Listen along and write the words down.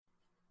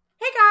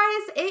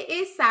it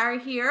is Sarah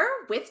here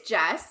with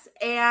Jess,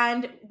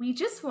 and we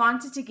just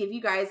wanted to give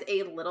you guys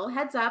a little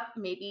heads up,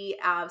 maybe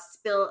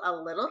spill a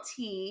little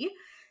tea.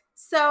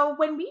 So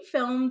when we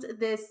filmed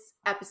this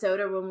episode,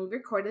 or when we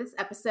recorded this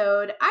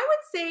episode, I would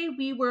say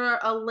we were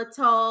a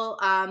little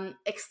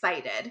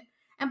excited.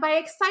 And by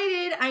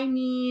excited, I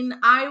mean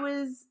I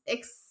was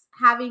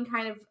having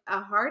kind of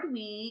a hard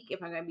week,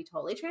 if I'm going to be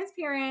totally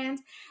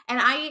transparent, and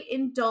I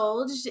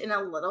indulged in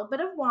a little bit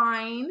of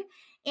wine.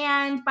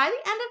 And by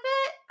the end of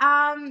it,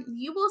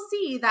 you will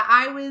see that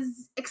I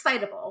was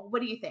excitable.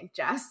 What do you think,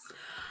 Jess?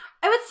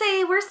 I would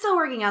say we're still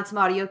working out some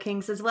audio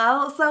kinks as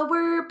well, so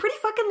we're pretty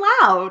fucking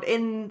loud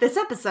in this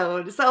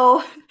episode.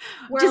 So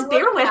just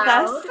bear with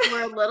us.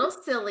 We're a little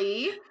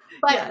silly,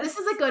 but This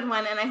is a good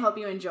one, and I hope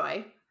you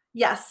enjoy.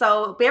 Yes,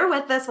 so bear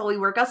with us while we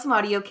work out some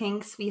audio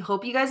kinks. We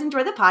hope you guys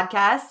enjoy the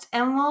podcast,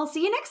 and we'll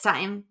see you next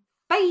time.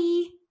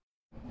 Bye!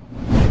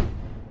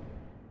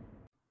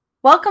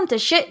 Welcome to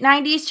Shit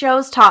 90s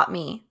Shows Taught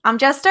Me. I'm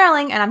Jess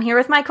Sterling, and I'm here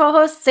with my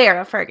co-host,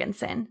 Sarah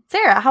Ferguson.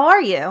 Sarah, how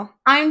are you?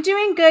 I'm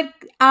doing good.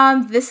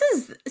 This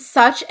is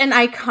such an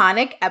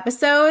iconic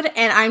episode,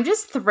 and I'm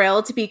just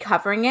thrilled to be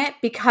covering it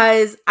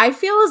because I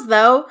feel as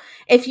though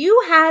if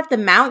you had the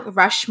Mount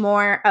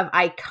Rushmore of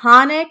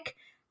iconic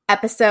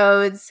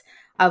episodes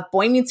of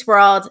Boy Meets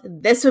World,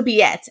 this would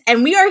be it.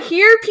 And we are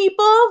here,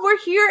 people. We're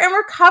here, and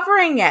we're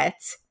covering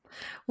it.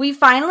 We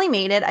finally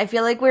made it. I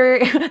feel like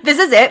this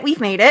is it.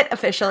 We've made it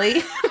officially.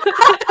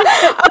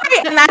 Okay,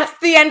 and that's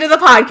the end of the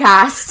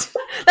podcast.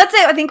 That's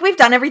it. I think we've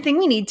done everything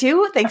we need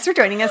to. Thanks for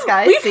joining us,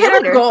 guys. We've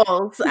hit our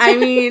goals. I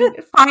mean,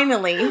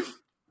 finally.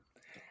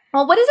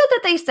 Well, what is it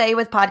that they say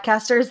with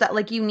podcasters that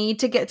like you need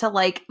to get to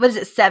like,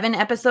 7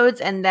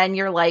 episodes and then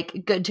you're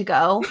like good to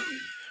go?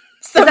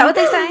 Is that what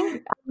they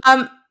say?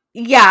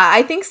 Yeah,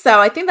 I think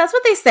so. I think that's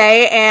what they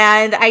say,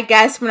 and I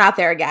guess we're not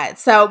there yet.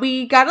 So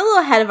we got a little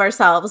ahead of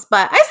ourselves,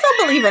 but I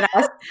still believe in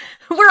us.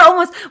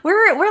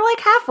 We're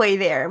like halfway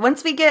there.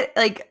 Once we get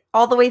like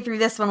all the way through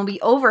this one, we'll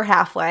be over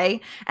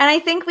halfway, and I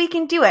think we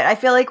can do it. I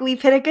feel like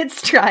we've hit a good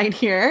stride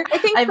here. I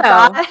think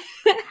so.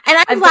 And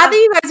I'm glad that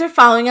you guys are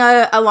following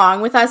along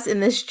with us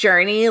in this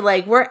journey.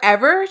 Like, we're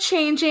ever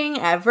changing,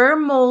 ever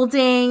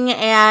molding,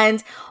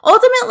 and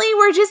ultimately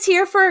we're just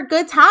here for a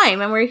good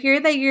time, and we're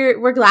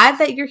glad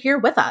that you're here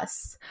with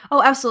us.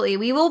 Oh, absolutely.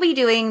 We will be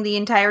doing the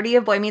entirety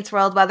of Boy Meets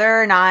World,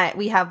 whether or not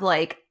we have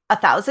like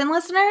 1,000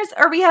 listeners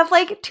or we have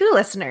like 2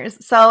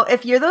 listeners. So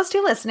if you're those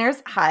 2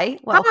 listeners, hi,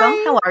 welcome.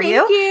 Hi, how are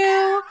you? Thank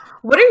you.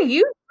 What are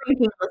you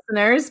drinking,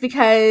 listeners?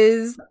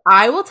 Because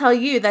I will tell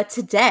you that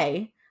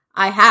today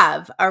I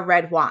have a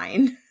red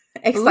wine.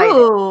 Excited.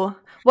 Ooh,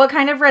 what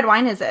kind of red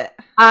wine is it?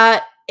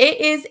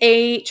 It is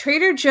a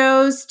Trader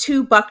Joe's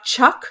 2 buck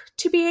chuck,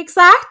 to be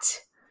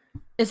exact.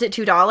 Is it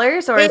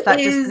 $2 or is that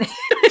just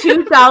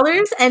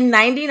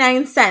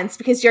 $2.99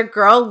 because your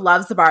girl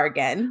loves a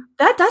bargain?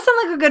 That does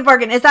sound like a good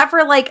bargain. Is that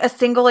for like a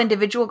single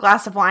individual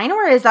glass of wine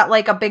or is that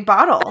like a big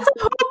bottle? That's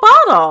a whole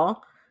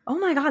bottle. Oh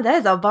my God, that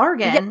is a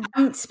bargain. Yeah,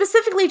 I'm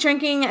specifically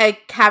drinking a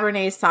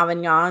Cabernet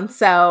Sauvignon.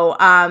 So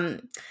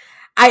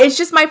it's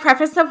just my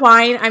preference of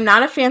wine. I'm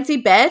not a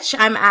fancy bitch.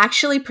 I'm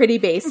actually pretty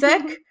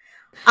basic.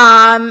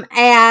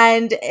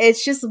 And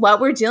it's just what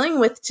we're dealing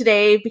with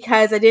today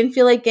because I didn't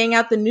feel like getting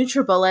out the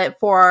NutriBullet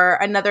for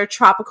another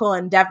tropical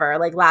endeavor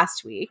like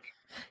last week.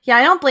 Yeah,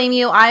 I don't blame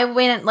you. I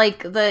went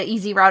like the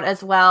easy route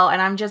as well,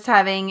 and I'm just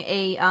having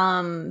a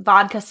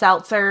vodka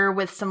seltzer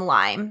with some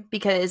lime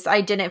because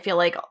I didn't feel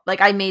like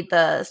I made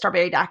the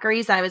strawberry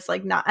daiquiris and I was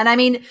like not, and I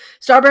mean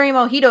strawberry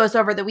mojitos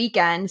over the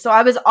weekend, so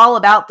I was all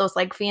about those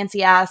like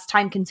fancy ass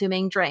time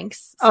consuming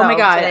drinks. Oh my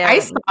God, I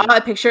saw a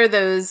picture of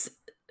those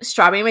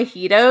strawberry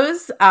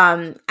mojitos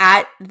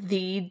at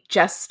the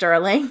Jess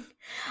Sterling.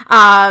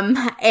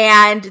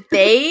 And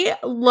they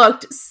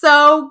looked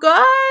so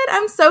good.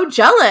 I'm so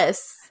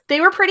jealous. They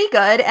were pretty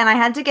good, and I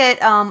had to get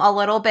a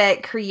little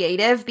bit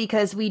creative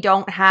because we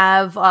don't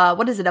have,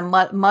 what is it, a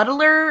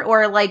muddler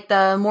or like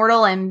the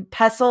mortar and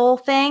pestle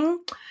thing?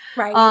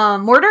 Right.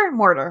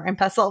 Mortar and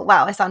pestle.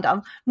 Wow, I sound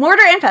dumb.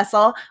 Mortar and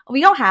pestle. We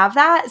don't have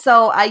that,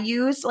 so I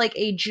used like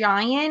a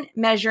giant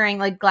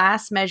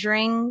glass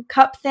measuring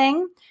cup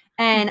thing.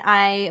 And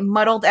I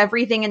muddled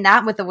everything in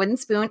that with a wooden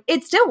spoon.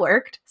 It still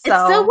worked. So.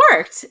 It still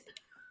worked.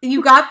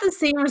 You got the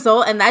same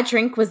result, and that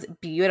drink was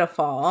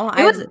beautiful.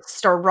 It was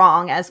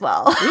strong as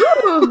well.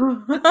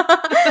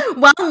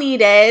 Well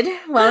needed.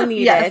 Well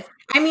needed. Yes.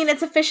 I mean,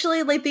 it's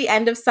officially like the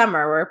end of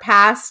summer. We're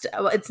past,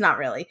 well, it's not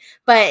really,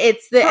 but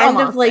it's the end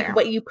of like there.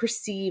 What you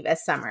perceive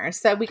as summer.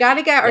 So we got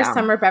to get our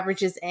summer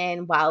beverages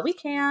in while we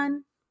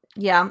can.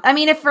 Yeah. I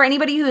mean, if for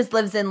anybody who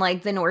lives in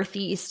like the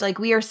Northeast, like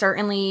we are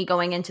certainly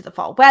going into the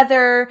fall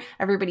weather.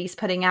 Everybody's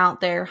putting out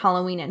their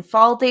Halloween and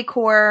fall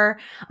decor.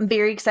 I'm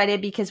very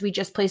excited because we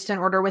just placed an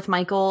order with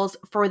Michaels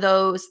for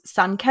those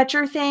sun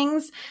catcher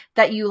things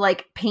that you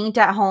like paint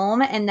at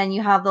home. And then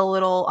you have the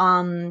little,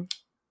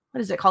 what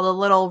is it called? A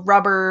little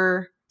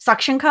rubber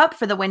suction cup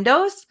for the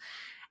windows.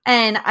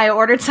 And I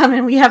ordered some,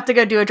 and we have to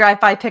go do a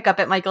drive-by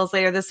pickup at Michael's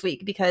later this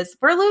week because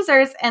we're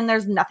losers and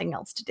there's nothing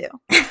else to do.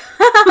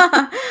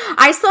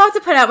 I still have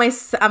to put out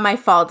my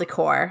fall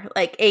decor,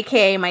 like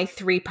AKA my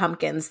 3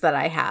 pumpkins that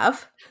I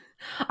have.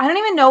 I don't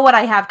even know what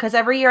I have because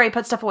every year I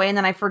put stuff away and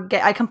then I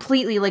forget. I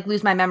completely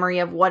lose my memory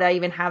of what I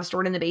even have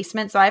stored in the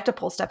basement. So I have to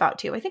pull stuff out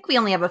too. I think we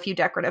only have a few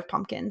decorative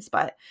pumpkins,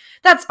 but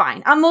that's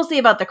fine. I'm mostly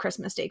about the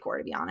Christmas decor,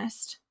 to be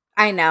honest.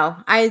 I know.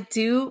 I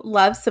do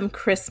love some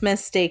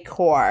Christmas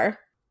decor.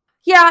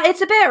 Yeah,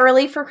 it's a bit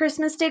early for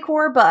Christmas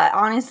decor, but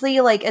honestly,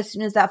 as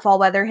soon as that fall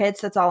weather hits,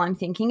 that's all I'm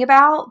thinking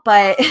about.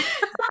 But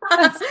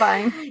that's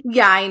fine.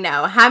 Yeah, I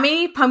know. How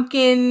many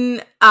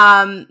pumpkin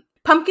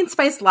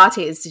spice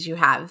lattes did you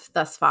have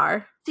thus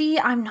far? See,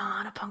 I'm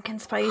not a pumpkin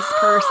spice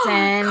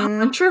person.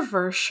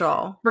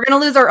 Controversial. We're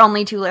going to lose our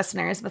only 2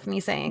 listeners with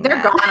me saying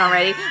they're gone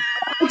already.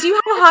 I do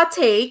have a hot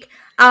take.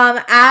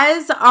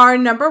 As our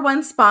number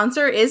 1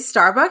 sponsor is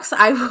Starbucks,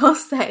 I will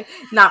say,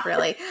 not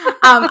really.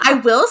 I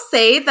will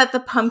say that the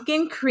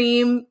pumpkin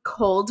cream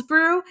cold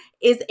brew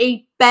is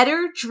a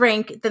better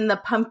drink than the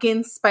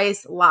pumpkin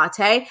spice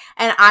latte,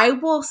 and I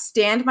will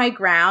stand my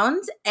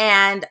ground,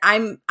 and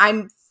I'm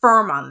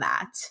firm on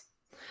that.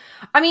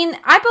 I mean,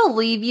 I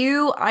believe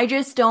you. I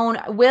just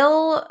don't.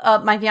 Will,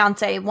 my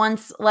fiance,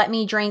 once let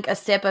me drink a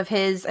sip of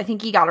his, I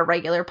think he got a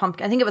regular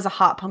pumpkin. I think it was a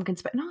hot pumpkin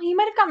spice. No, he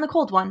might have gotten the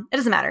cold one. It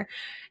doesn't matter.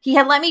 He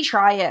had let me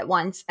try it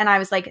once, and I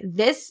was like,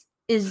 this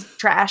is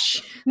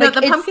trash. No,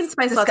 the pumpkin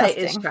spice latte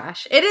is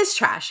trash. It is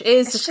trash. It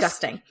is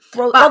disgusting.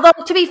 Although,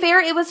 to be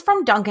fair, it was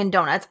from Dunkin'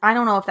 Donuts. I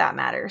don't know if that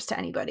matters to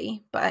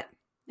anybody, but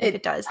if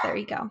it does, there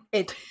you go.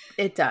 It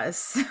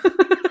does.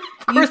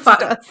 Of course it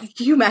does.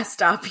 You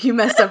messed up. You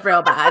messed up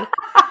real bad.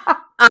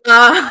 But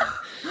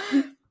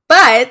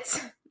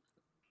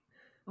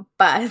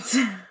I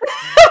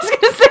was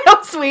gonna say I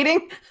was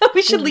waiting.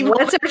 We should leave.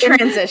 What's our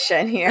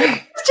transition here? I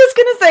was just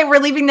gonna say we're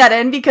leaving that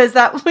in because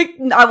I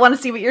want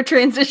to see what your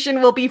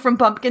transition will be from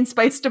pumpkin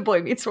spice to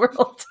Boy Meets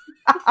World.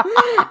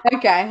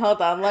 Okay,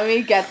 hold on. Let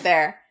me get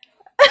there.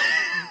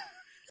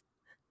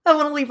 I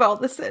want to leave all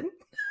this in.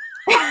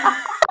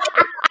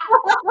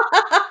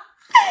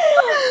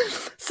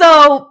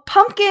 So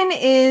pumpkin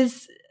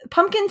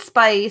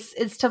spice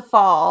is to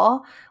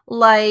fall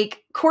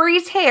like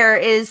Corey's hair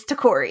is to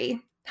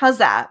Corey. How's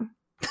that?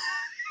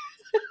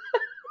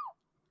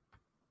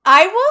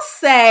 I will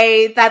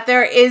say that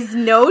there is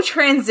no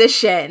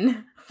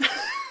transition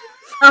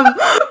from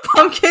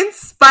pumpkin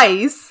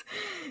spice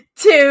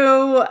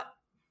to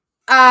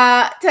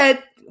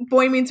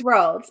Boy Meets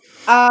World.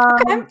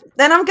 Okay.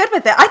 Then I'm good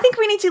with it. I think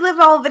we need to live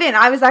all of it in.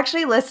 I was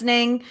actually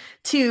listening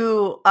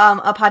to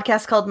a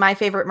podcast called My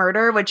Favorite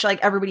Murder, which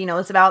everybody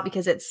knows about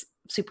because it's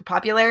super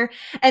popular,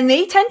 and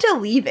they tend to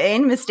leave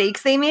in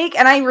mistakes they make,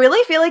 and I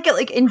really feel like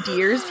it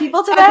endears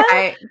people to them.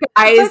 Okay,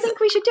 guys, so I think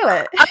we should do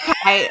it.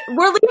 Okay,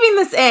 we're leaving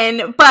this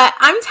in, but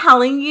I'm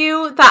telling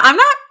you that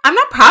I'm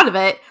not proud of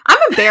it. I'm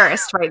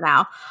embarrassed right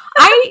now.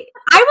 I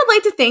would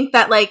like to think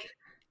that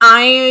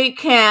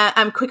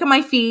I'm quick on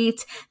my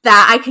feet,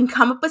 that I can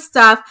come up with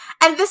stuff.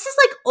 And this is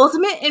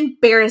ultimate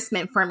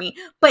embarrassment for me.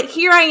 But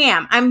here I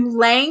am. I'm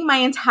laying my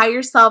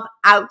entire self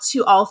out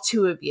to all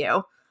 2 of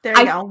you. There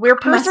you go. We're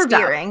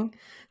persevering.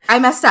 I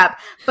messed up.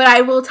 But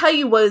I will tell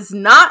you what was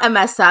not a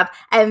mess up.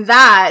 And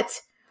that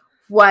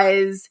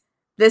was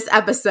this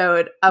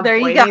episode of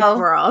Boy Meets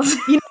World.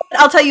 You know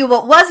what? I'll tell you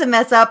what was a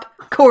mess up.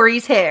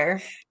 Corey's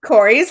hair.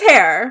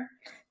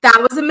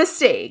 That was a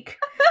mistake.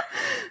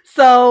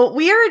 So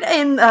we are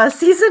in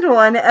season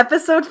 1,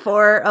 episode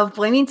 4 of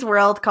Boy Meets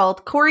World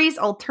called Corey's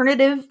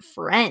Alternative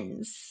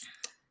Friends.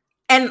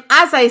 And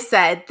as I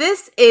said,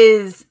 this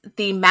is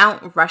the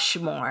Mount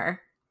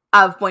Rushmore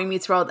of Boy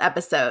Meets World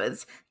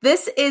episodes.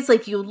 This is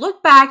you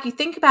look back, you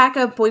think back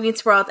of Boy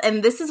Meets World,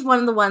 and this is one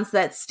of the ones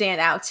that stand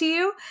out to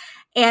you.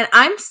 And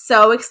I'm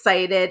so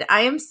excited.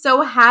 I am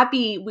so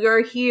happy we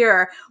are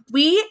here.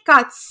 We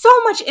got so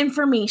much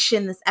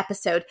information this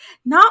episode.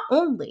 Not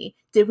only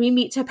did we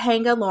meet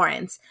Topanga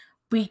Lawrence,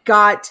 we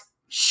got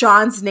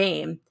Sean's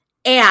name.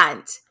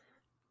 And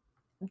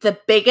the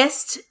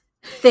biggest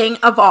thing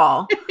of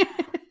all,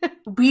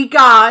 we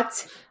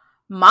got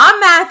Mom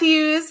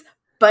Matthews,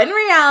 but in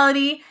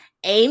reality,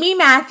 Amy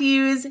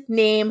Matthews'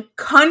 name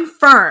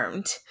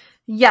confirmed.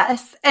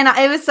 Yes. And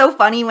it was so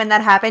funny when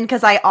that happened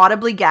because I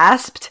audibly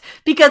gasped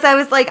because I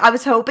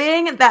was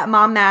hoping that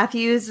Mom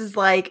Matthews is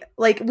like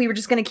we were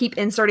just going to keep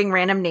inserting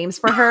random names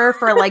for her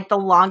for the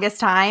longest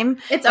time.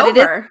 It's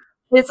over.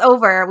 It's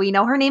over. We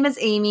know her name is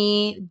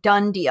Amy.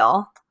 Done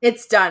deal.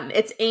 It's done.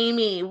 It's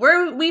Amy.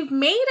 We've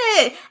made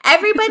it.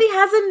 Everybody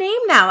has a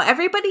name now.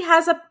 Everybody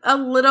has a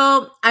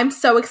little, I'm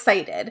so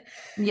excited.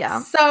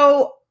 Yeah.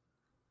 So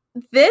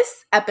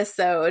this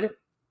episode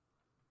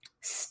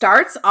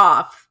starts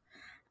off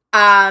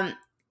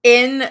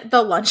in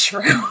the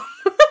lunchroom,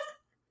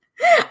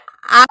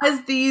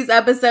 as these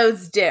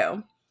episodes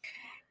do.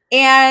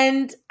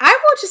 And I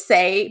will just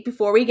say,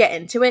 before we get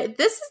into it,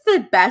 this is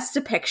the best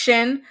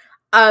depiction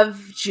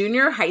of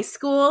junior high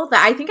school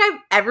that I think I've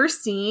ever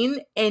seen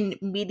in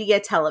media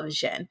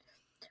television.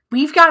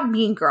 We've got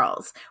Mean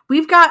Girls.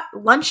 We've got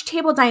lunch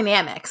table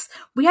dynamics.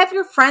 We have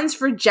your friends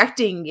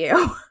rejecting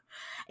you.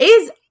 It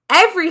is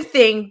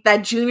everything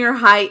that junior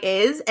high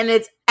is, and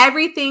it's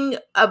everything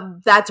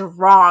that's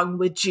wrong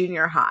with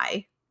junior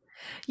high.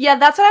 Yeah,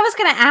 that's what I was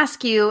going to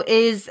ask you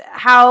is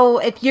how,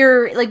 if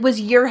you're like, was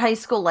your high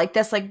school like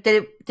this? Like,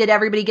 did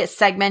everybody get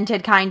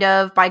segmented kind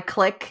of by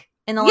clique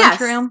in the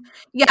lunchroom?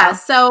 Yeah.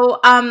 So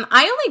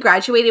I only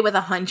graduated with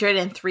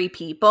 103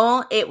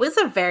 people. It was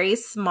a very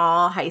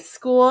small high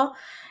school.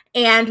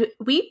 And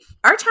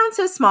our town's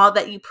so small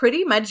that you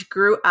pretty much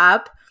grew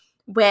up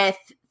with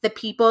the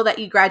people that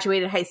you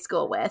graduated high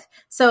school with.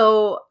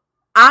 So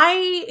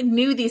I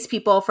knew these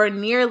people for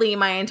nearly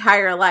my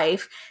entire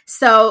life.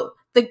 So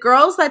the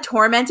girls that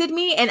tormented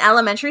me in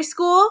elementary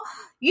school,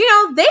 you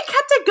know, they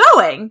kept it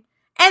going.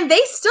 And they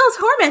still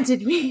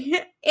tormented me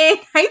in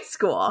high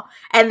school.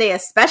 And they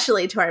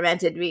especially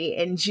tormented me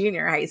in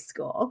junior high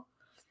school.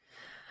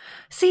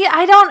 See,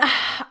 I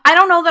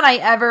don't know that I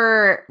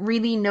ever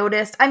really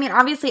noticed. I mean,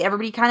 obviously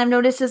everybody kind of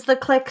notices the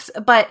cliques,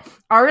 but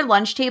our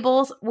lunch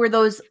tables were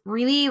those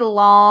really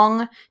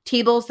long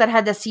tables that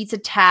had the seats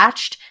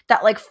attached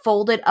that like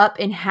folded up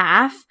in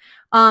half.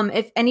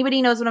 If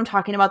anybody knows what I'm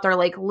talking about, they're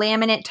like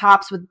laminate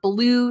tops with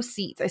blue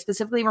seats. I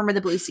specifically remember the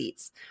blue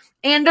seats.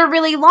 And they're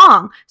really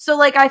long. So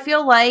like I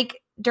feel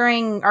like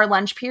during our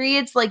lunch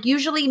periods, like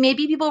usually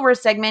maybe people were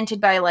segmented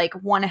by like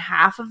one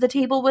half of the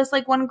table was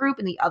like one group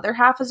and the other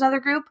half was another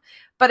group.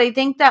 But I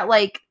think that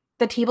like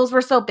the tables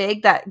were so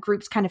big that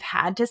groups kind of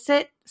had to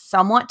sit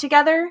somewhat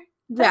together.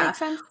 That makes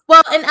sense?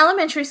 Well, in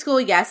elementary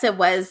school, yes, it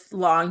was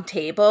long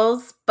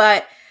tables,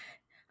 but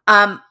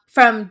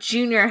from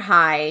junior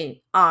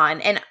high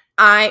on, and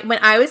when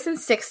I was in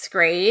 6th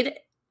grade,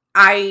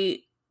 I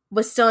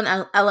was still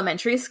in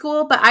elementary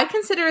school, but I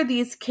consider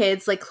these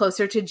kids like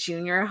closer to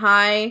junior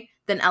high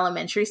than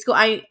elementary school.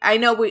 I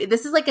know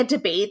this is like a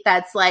debate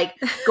that's like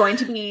going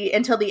to be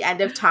until the end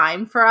of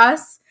time for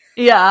us.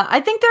 Yeah, I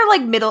think they're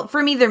like middle.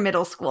 For me, they're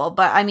middle school,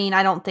 but I mean,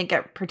 I don't think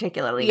it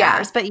particularly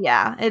matters. But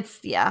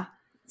yeah.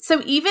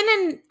 So even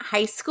in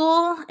high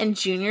school and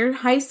junior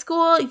high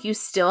school, you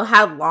still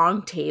had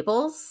long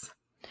tables.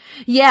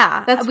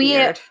 Yeah, that's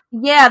weird.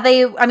 Yeah,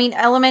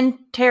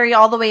 elementary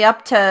all the way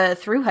up to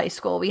through high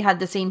school, we had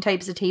the same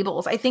types of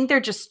tables. I think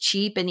they're just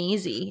cheap and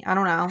easy. I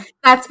don't know.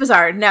 That's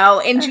bizarre. No,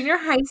 in junior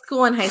high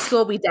school and high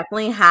school, we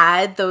definitely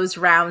had those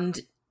round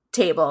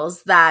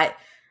tables that,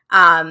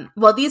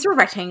 well, these were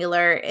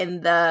rectangular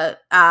in the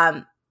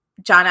John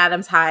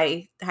Adams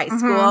High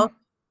School,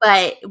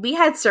 but we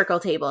had circle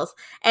tables.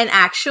 And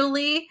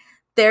actually,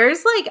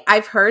 there's like,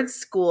 I've heard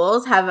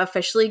schools have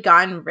officially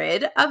gotten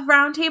rid of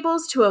round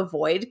tables to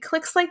avoid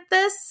cliques like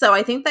this. So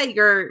I think that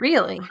your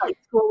high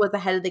school was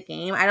ahead of the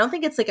game. I don't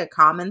think it's like a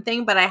common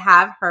thing, but I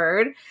have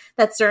heard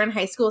that certain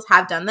high schools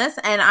have done this.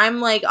 And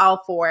I'm like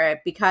all for it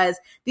because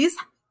these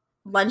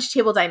lunch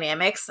table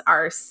dynamics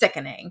are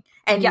sickening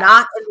and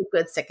not in the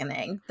good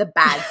sickening, the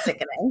bad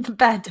sickening. The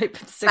bad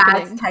type of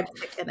sickening. Bad type of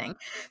sickening.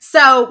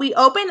 So we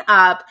open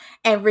up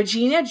and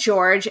Regina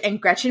George and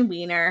Gretchen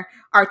Wiener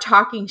are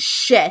talking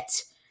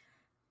shit.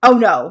 Oh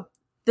no,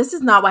 this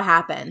is not what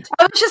happened.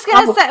 I was just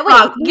going to say,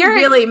 wait, you're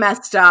really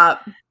messed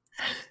up.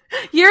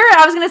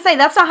 I was going to say,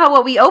 that's not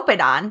what we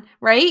open on,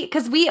 right?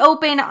 Because we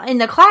open in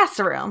the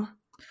classroom.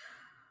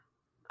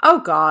 Oh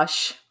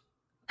gosh.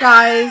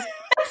 Guys.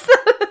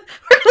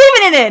 We're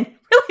leaving it in.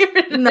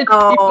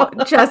 No,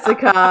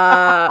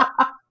 Jessica.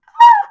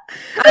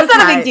 That's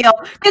not a big deal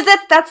because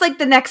that's like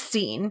the next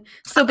scene.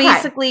 So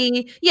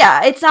basically,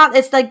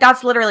 it's like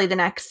that's literally the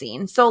next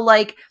scene. So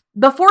like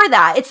before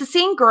that, it's the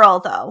same girl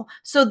though.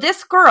 So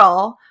this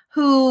girl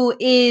who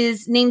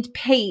is named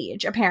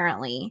Paige,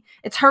 apparently,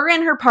 it's her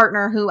and her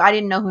partner who I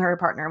didn't know who her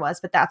partner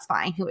was, but that's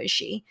fine. Who is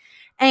she?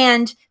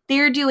 And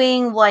they're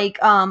doing like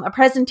a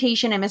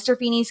presentation in Mr.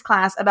 Feeney's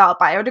class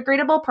about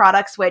biodegradable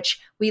products, which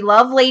we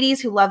love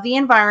ladies who love the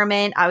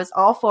environment. I was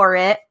all for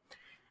it.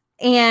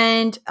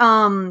 And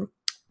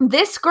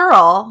this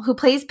girl who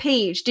plays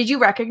Paige, did you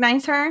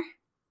recognize her?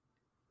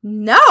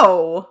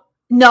 No.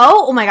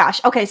 Oh my gosh.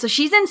 Okay, so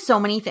she's in so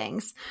many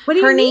things. What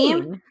do you mean?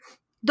 Her name,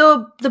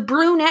 the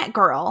brunette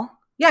girl.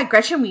 Yeah,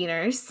 Gretchen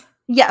Wieners.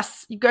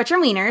 Yes,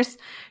 Gretchen Wieners.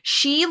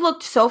 She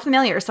looked so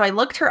familiar, so I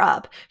looked her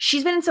up.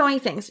 She's been in so many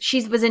things.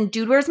 She was in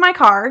Dude, Where's My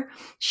Car?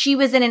 She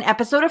was in an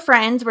episode of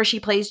Friends where she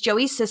plays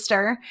Joey's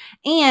sister.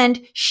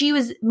 And she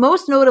was,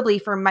 most notably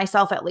for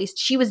myself at least,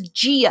 she was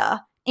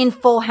Gia in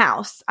Full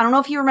House. I don't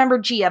know if you remember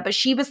Gia, but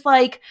she was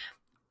like,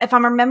 if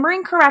I'm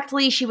remembering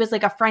correctly, she was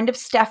like a friend of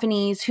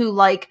Stephanie's who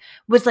like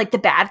was like the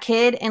bad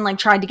kid and like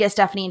tried to get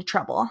Stephanie into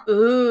trouble.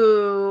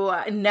 Ooh,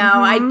 no,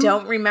 I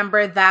don't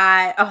remember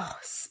that. Oh,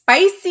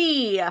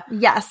 spicy.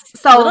 Yes.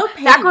 So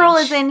that girl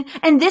is in,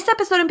 and this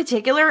episode in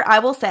particular, I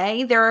will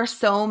say there are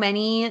so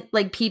many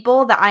like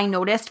people that I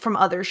noticed from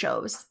other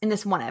shows in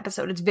this one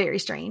episode. It's very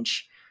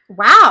strange.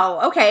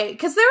 Wow. Okay.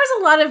 Because there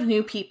was a lot of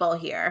new people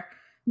here.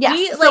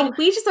 Yes.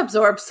 We just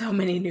absorbed so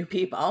many new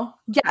people.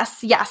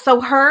 Yes.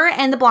 So her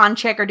and the blonde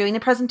chick are doing the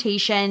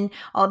presentation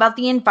all about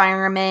the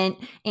environment,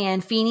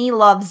 and Feeny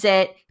loves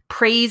it.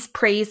 Praise.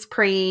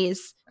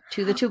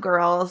 to the two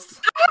girls.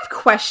 I have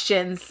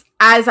questions,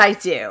 as I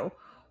do.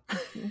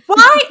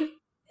 Why?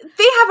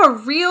 They have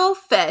a real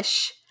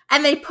fish,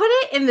 and they put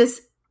it in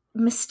this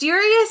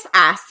mysterious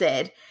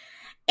acid.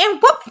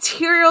 And what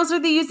materials are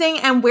they using,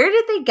 and where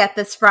did they get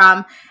this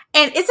from?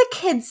 And is a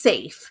kid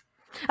safe?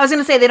 I was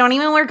going to say, they don't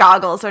even wear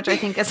goggles, which I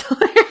think is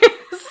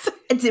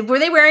hilarious. Were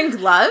they wearing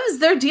gloves?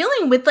 They're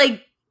dealing with,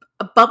 like,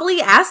 a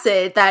bubbly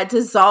acid that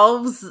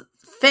dissolves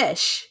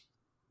fish.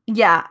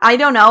 Yeah, I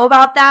don't know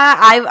about that.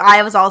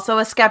 I was also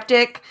a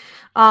skeptic.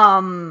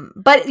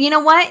 But you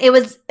know what? It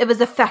was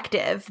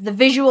effective. The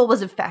visual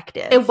was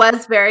effective. It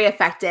was very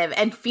effective,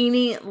 and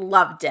Feeney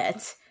loved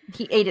it.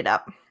 He ate it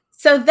up.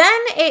 So then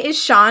it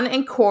is Sean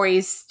and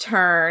Corey's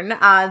turn.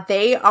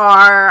 They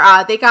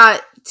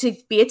got to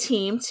be a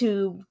team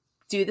to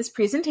do this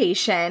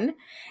presentation,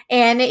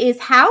 and it is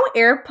how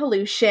air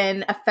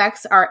pollution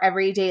affects our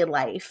everyday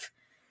life.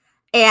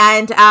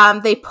 And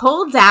they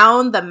pull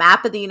down the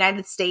map of the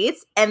United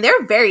States, and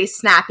they're very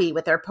snappy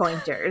with their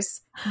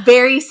pointers.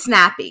 Very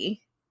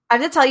snappy. I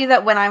have to tell you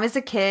that when I was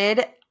a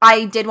kid,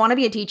 I did want to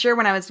be a teacher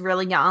when I was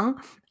really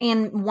young.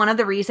 And one of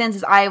the reasons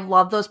is I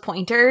love those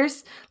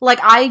pointers. Like,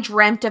 I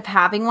dreamt of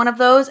having one of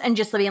those and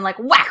just being like,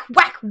 whack,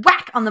 whack,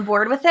 whack on the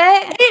board with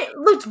it. It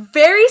looked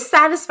very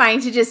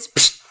satisfying to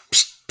just...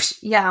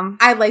 Yeah.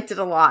 I liked it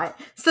a lot.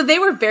 So they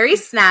were very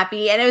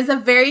snappy, and it was a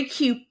very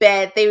cute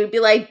bit. They would be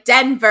like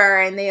Denver,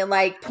 and they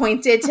like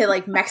pointed to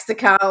like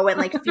Mexico, and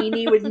like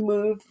Feeney would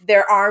move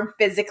their arm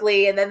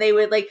physically, and then they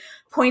would like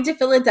point to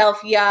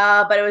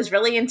Philadelphia, but it was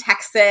really in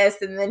Texas,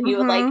 and then he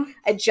would like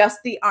adjust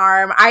the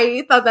arm.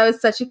 I thought that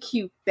was such a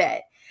cute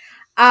bit.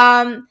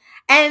 And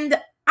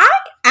I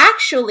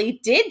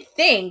actually did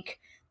think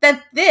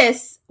that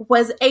this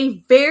was a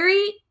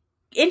very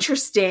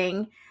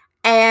interesting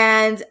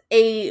and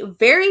a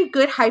very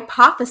good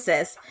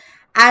hypothesis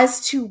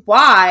as to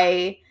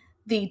why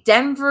the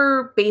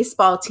Denver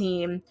baseball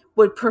team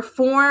would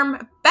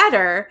perform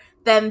better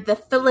than the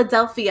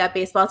Philadelphia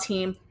baseball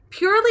team,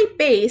 purely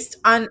based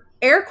on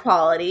air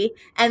quality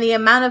and the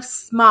amount of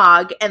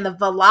smog and the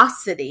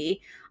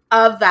velocity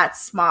of that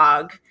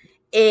smog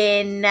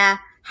in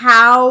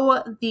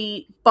how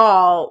the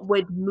ball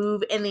would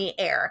move in the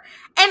air.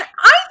 And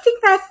I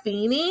think that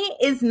Feeney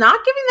is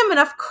not giving them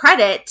enough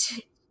credit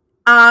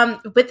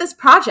with this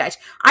project.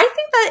 I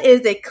think that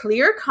is a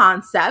clear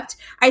concept.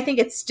 I think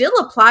it still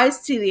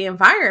applies to the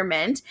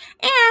environment,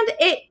 and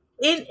it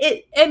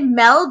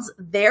melds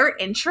their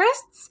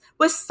interests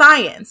with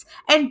science.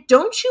 And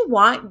don't you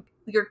want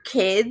your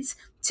kids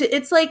to,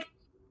 it's like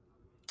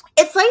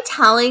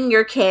telling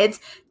your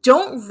kids,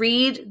 don't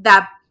read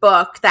that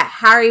book, that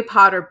Harry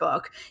Potter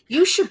book.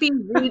 You should be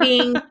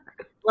reading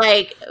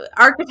like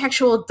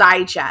Architectural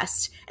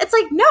Digest. It's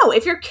like, no,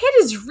 if your kid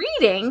is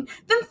reading,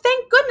 then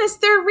thank goodness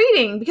they're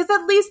reading, because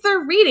at least they're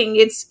reading.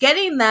 It's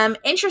getting them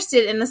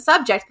interested in a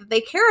subject that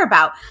they care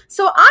about.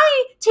 So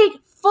I take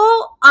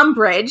full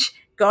umbrage,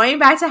 going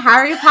back to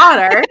Harry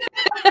Potter,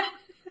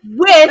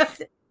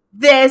 with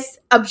this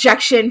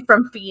objection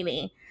from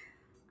Feeney.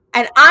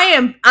 And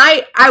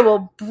I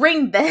will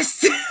bring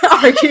this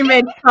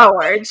argument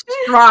forward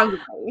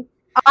strongly.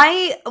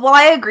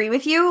 I agree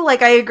with you.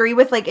 Like, I agree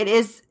with, like,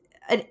 it's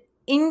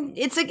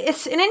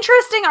an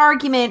interesting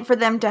argument for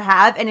them to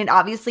have, and it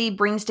obviously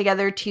brings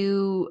together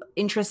two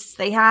interests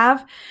they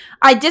have.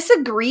 I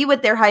disagree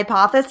with their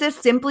hypothesis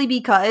simply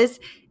because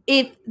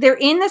if they're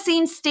in the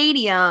same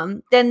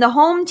stadium, then the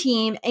home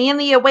team and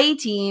the away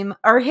team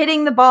are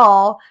hitting the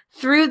ball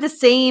through the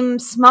same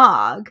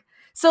smog.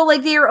 So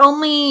like their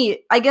only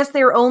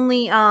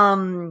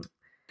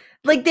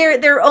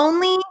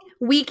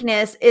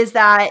weakness is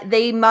that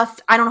they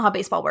must, I don't know how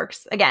baseball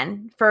works.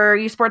 Again, for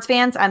you sports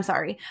fans, I'm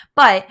sorry.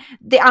 But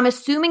I'm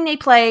assuming they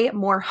play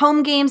more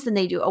home games than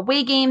they do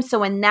away games.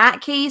 So in that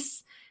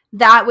case,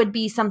 that would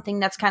be something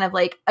that's kind of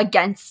like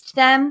against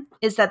them,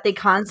 is that they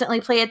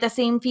constantly play at the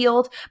same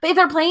field. But if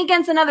they're playing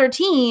against another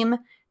team,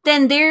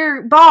 then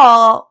their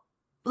ball,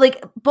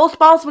 like both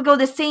balls would go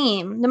the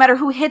same, no matter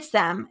who hits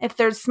them, if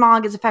their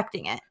smog is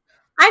affecting it.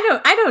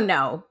 I don't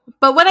know.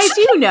 But what I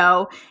do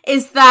know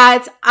is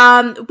that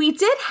we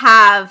did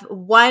have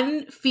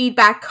one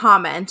feedback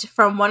comment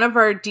from one of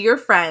our dear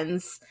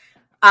friends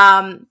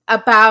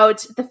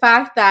about the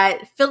fact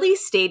that Philly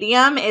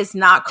Stadium is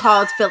not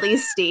called Philly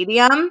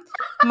Stadium.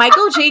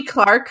 Michael J.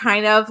 Clark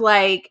kind of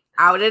like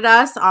outed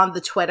us on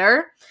the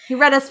Twitter. He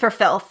read us for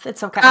filth.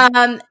 It's okay.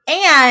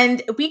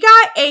 And we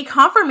got a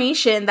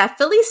confirmation that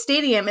Philly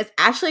Stadium is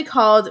actually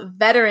called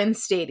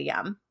Veterans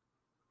Stadium.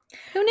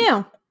 Who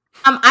knew?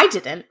 I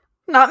didn't.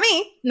 Not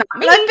me. Not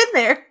me. But I've been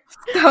there.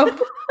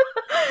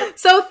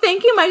 So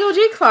thank you, Michael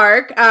J.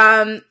 Clark.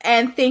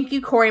 And thank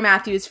you, Corey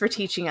Matthews, for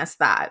teaching us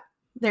that.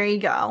 There you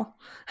go.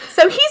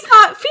 So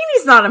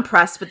Feeney's not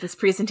impressed with this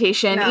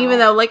presentation, even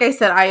though, like I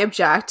said, I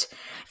object.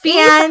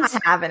 Feeney's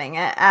not having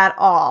it at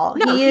all.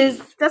 No, he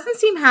doesn't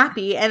seem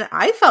happy, and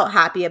I felt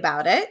happy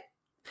about it.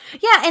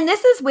 Yeah, and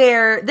this is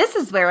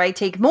where I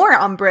take more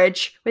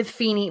umbrage with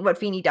Feeny, what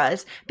Feeny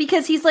does,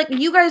 because he's like,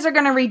 you guys are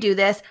gonna redo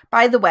this.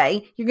 By the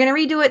way, you're gonna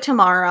redo it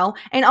tomorrow,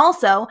 and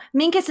also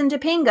Minkus and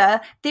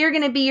Topanga, they're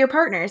gonna be your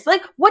partners.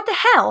 Like, what the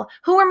hell?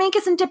 Who are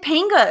Minkus and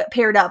Topanga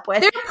paired up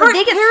with? They're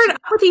paired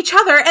up with each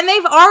other, and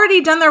they've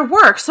already done their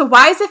work. So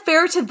why is it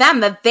fair to them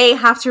that they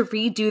have to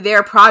redo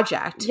their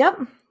project?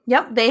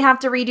 Yep, they have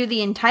to redo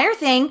the entire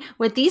thing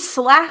with these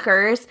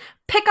slackers.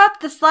 Pick up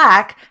the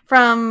slack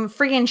from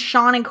freaking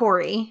Sean and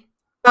Corey.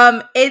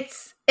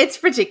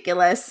 It's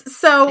ridiculous.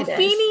 So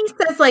Feeny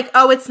says like,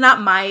 oh, it's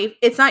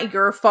not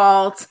your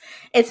fault.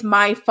 It's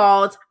my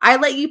fault. I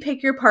let you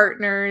pick your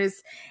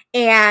partners,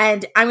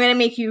 and I'm going to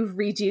make you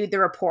redo the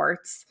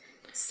reports.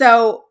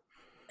 So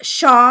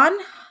Sean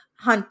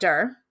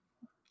Hunter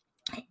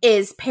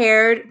is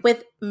paired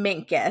with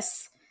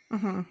Minkus,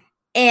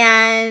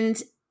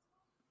 and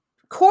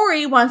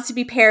Corey wants to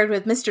be paired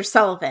with Mr.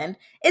 Sullivan.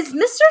 Is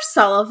Mr.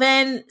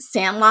 Sullivan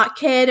Sandlot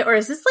Kid, or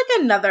is this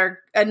like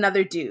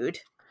another dude?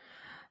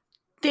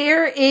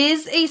 There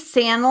is a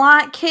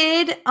Sandlot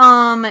Kid.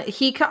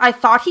 I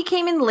thought he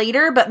came in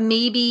later, but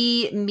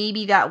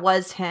maybe that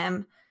was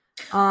him.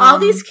 All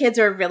these kids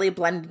are really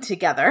blended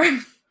together.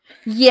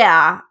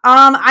 Yeah.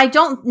 I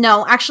don't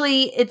know.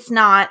 Actually, it's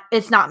not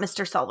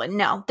Mr. Sullivan.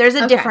 No. There's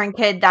a different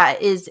kid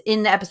that is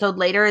in the episode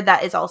later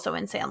that is also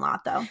in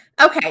Sandlot though.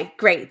 Okay,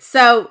 great.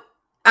 So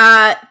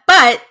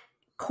but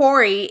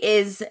Corey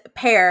is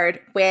paired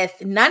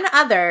with none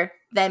other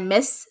than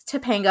Miss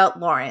Topanga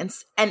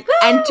Lawrence. And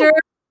enter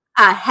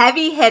a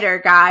heavy hitter,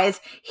 guys.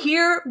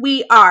 Here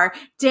we are.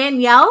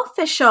 Danielle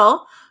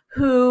Fishel,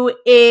 who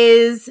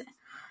is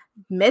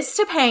Miss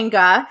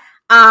Topanga.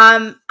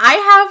 I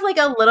have like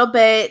a little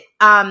bit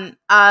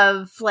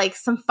of like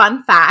some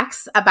fun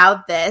facts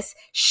about this.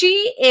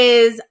 She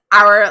is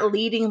our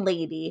leading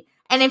lady.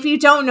 And if you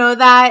don't know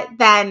that,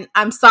 then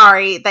I'm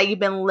sorry that you've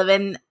been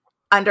living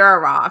under a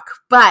rock.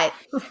 But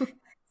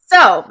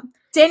so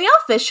Danielle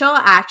Fishel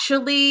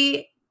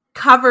actually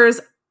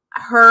covers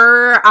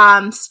her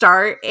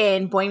start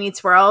in Boy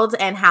Meets World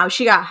and how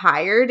she got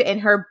hired in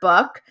her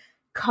book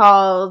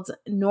called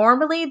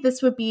Normally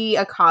This Would Be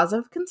a Cause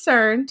of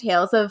Concern,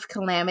 Tales of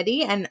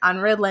Calamity and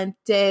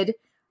Unrelented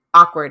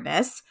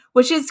Awkwardness,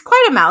 which is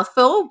quite a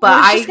mouthful, but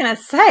I was just going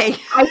to say.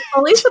 I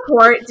fully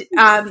support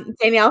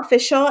Danielle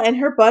Fishel and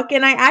her book,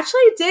 and I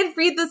actually did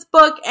read this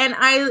book, and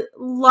I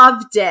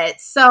loved it.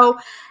 So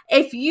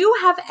if you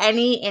have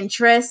any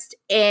interest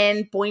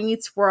in Boy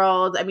Meets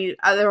World, I mean,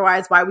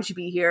 otherwise, why would you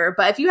be here?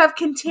 But if you have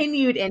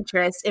continued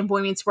interest in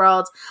Boy Meets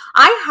World,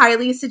 I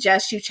highly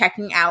suggest you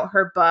checking out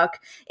her book.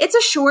 It's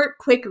a short,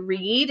 quick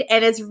read,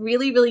 and it's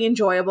really, really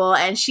enjoyable,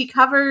 and she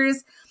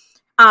covers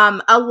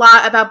a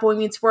lot about Boy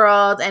Meets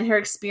World and her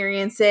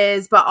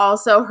experiences, but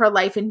also her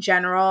life in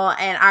general.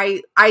 And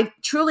I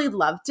truly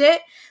loved it.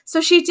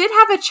 So she did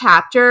have a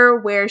chapter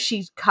where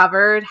she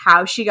covered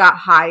how she got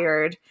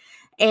hired.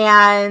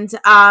 And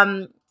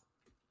I'm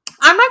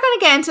not going to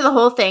get into the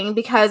whole thing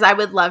because I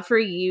would love for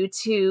you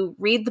to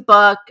read the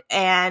book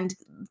and,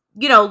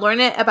 you know, learn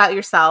it about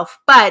yourself.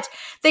 But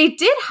they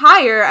did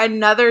hire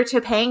another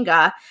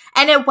Topanga,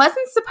 and it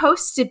wasn't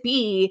supposed to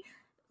be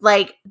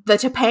like the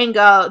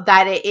Topanga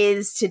that it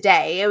is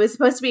today. It was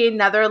supposed to be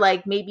another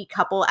like maybe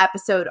couple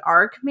episode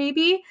arc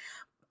maybe,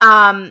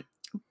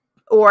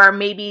 or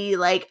maybe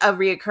like a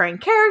reoccurring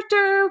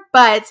character.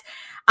 But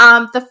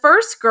the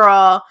first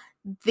girl,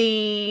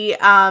 she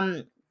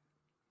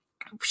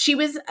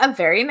was a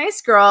very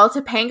nice girl.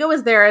 Topanga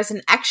was there as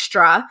an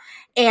extra,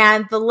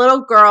 and the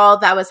little girl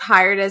that was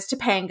hired as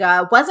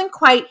Topanga wasn't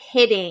quite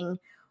hitting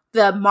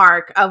the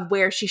mark of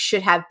where she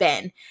should have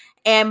been.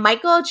 And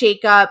Michael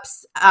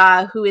Jacobs,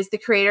 who is the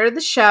creator of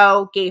the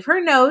show, gave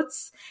her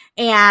notes,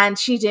 and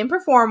she didn't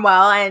perform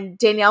well. And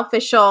Danielle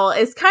Fishel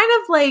is kind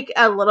of like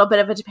a little bit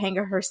of a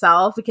Topanga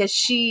herself, because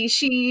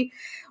she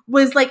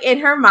was like,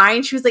 in her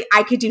mind, she was like,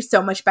 I could do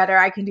so much better.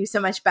 I can do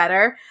so much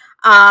better.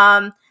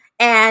 And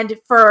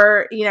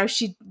for, you know,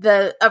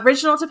 the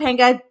original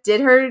Topanga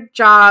did her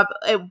job.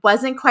 It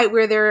wasn't quite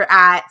where they're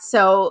at.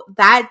 So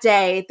that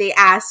day they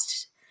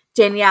asked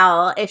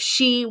Danielle if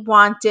she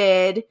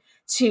wanted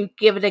to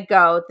give it a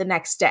go the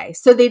next day.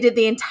 So they did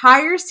the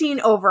entire scene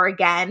over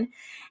again,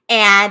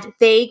 and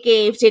they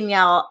gave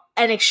Danielle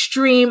an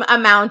extreme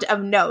amount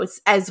of notes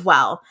as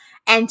well.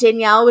 And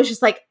Danielle was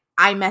just like,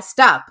 I messed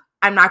up.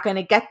 I'm not going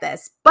to get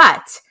this.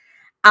 But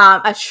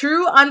a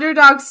true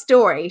underdog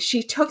story.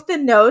 She took the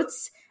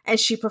notes and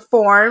she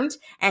performed,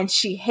 and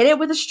she hit it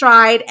with a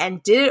stride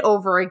and did it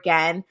over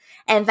again.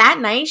 And that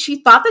night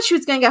she thought that she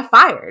was going to get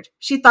fired.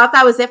 She thought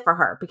that was it for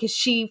her, because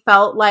she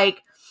felt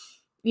like,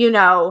 you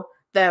know,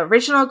 the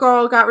original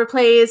girl got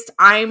replaced.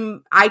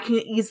 I can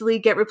easily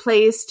get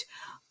replaced.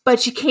 But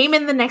she came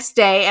in the next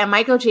day, and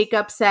Michael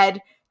Jacobs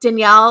said,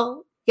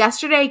 Danielle,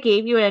 yesterday I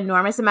gave you an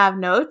enormous amount of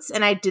notes,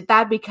 and I did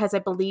that because I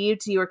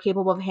believed you were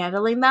capable of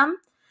handling them.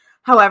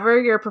 However,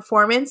 your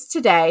performance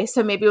today,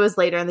 so maybe it was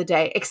later in the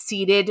day,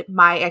 exceeded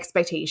my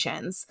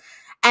expectations.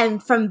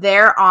 And from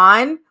there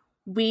on,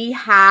 we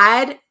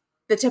had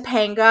the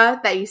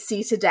Topanga that you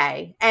see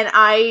today. And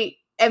I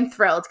am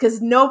thrilled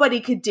because nobody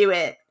could do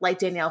it like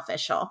Danielle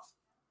Fishel.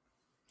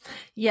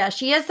 Yeah,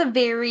 she has a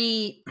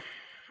very,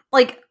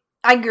 like,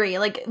 I agree.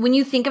 Like, when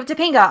you think of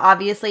Topanga,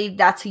 obviously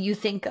that's who you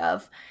think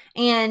of.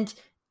 And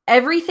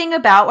everything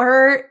about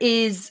her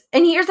is,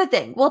 and here's the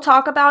thing, we'll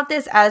talk about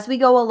this as we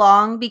go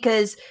along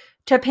because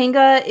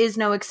Topanga is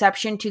no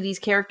exception to these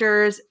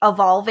characters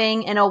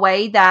evolving in a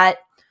way that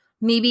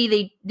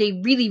maybe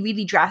they really,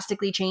 really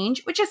drastically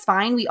change, which is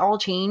fine. We all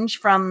change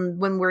from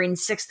when we're in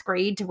 6th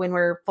grade to when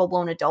we're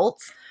full-blown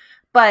adults.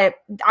 But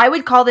I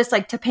would call this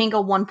like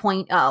Topanga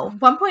 1.0.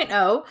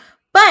 1.0.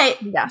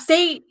 But yes,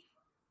 they,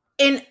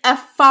 in a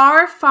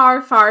far,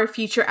 far, far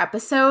future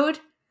episode,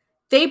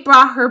 they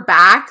brought her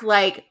back.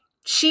 Like,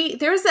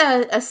 there's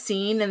a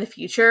scene in the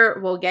future,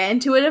 we'll get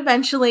into it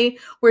eventually,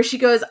 where she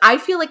goes, I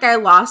feel like I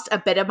lost a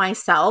bit of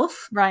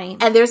myself. Right.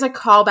 And there's a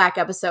callback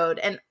episode.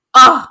 And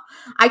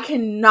I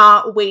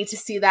cannot wait to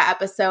see that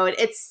episode.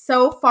 It's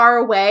so far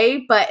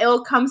away, but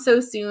it'll come so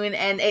soon.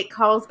 And it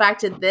calls back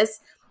to this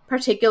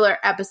particular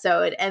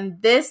episode.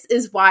 And this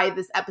is why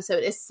this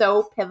episode is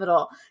so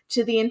pivotal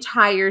to the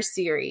entire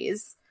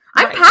series.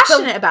 Right. I'm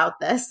passionate about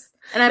this.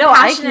 And I'm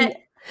passionate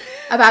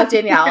about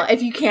Danielle,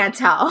 if you can't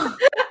tell.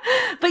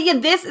 But yeah,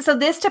 this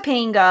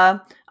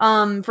Topanga,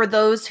 for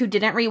those who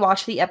didn't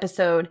rewatch the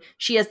episode,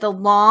 she has the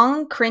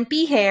long,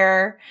 crimpy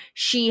hair.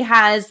 She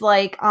has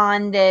like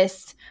on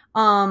this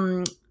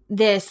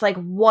like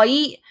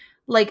white,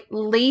 like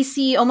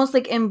lacy, almost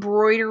like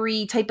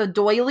embroidery type of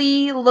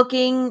doily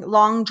looking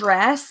long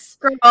dress.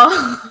 Girl.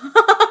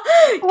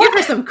 Give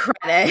her some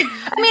credit.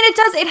 I mean,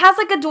 it has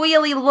like a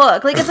doily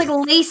look. Like it's like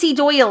lacy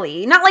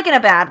doily. Not like in a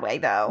bad way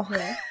though.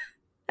 Yeah.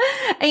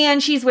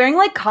 And she's wearing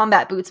like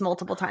combat boots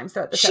multiple times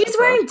throughout the episode. She's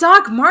wearing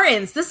Doc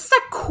Martens. This is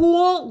a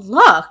cool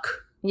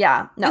look.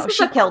 Yeah. No,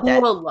 she killed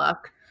it. Cool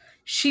look.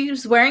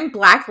 She's wearing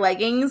black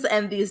leggings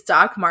and these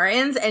Doc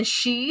Martens and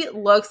she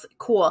looks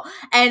cool.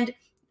 And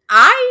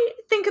I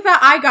think about,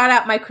 I got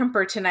out my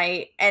crimper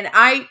tonight and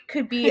I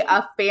could be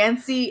a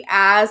fancy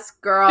ass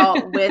girl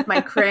with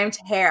my crimped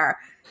hair.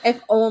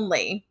 If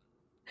only.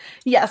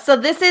 Yeah, so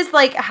this is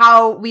like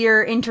how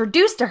we're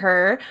introduced to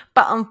her,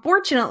 but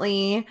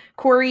unfortunately,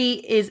 Corey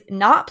is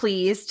not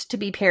pleased to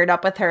be paired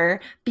up with her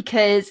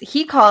because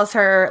he calls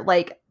her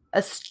like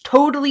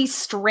totally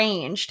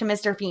strange to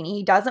Mr. Feeney.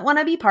 He doesn't want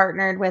to be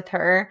partnered with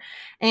her,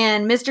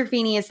 and Mr.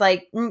 Feeney is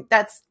like,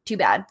 that's too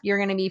bad. You're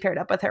going to be paired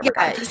up with her.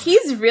 Yeah,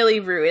 he's really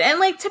rude. And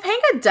like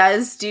Topanga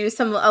does do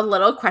a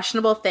little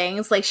questionable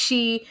things. Like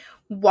she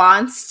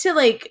wants to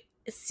like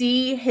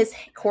see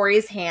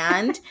Corey's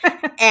hand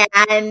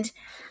and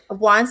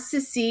wants to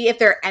see if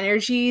their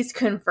energies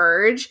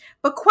converge.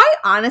 But quite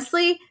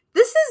honestly,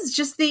 this is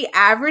just the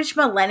average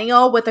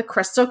millennial with a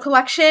crystal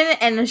collection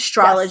and an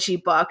astrology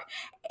book.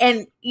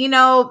 And, you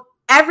know,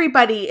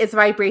 everybody is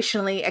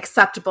vibrationally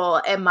acceptable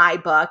in my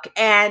book.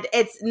 And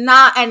it's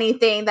not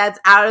anything that's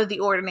out of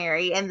the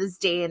ordinary in this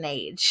day and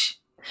age.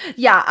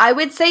 Yeah, I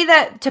would say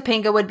that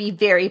Topanga would be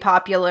very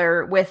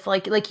popular with,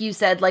 like you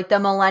said, like the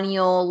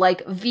millennial,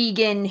 like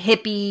vegan,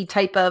 hippie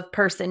type of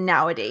person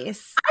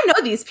nowadays. I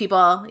know these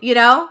people, you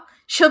know?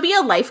 She'll be a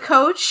life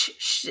coach.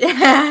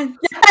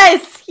 Yes.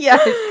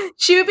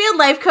 She would be a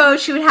life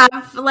coach. She would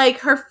have, like,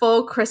 her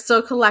full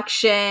crystal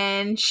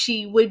collection.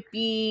 She would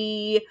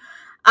be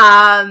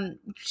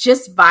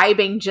just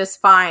vibing just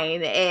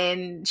fine.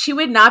 And she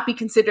would not be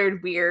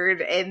considered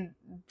weird in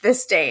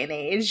this day and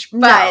age.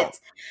 But... No.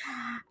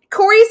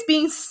 Corey's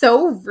being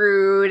so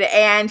rude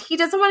and he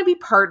doesn't want to be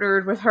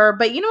partnered with her.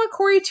 But you know what,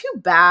 Corey? Too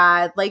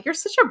bad. Like, you're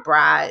such a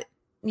brat.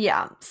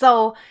 Yeah.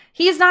 So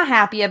he's not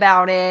happy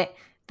about it.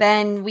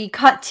 Then we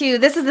cut to,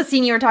 this is the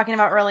scene you were talking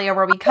about earlier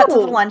where we cut to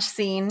the lunch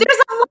scene. There's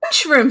a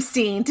lunchroom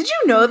scene. Did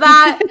you know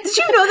that? Did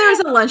you know there was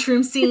a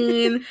lunchroom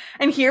scene?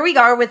 And here we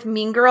are with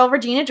Mean Girl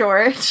Regina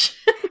George.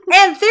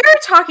 And they're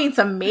talking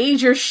some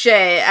major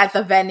shit at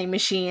the vending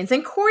machines.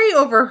 And Corey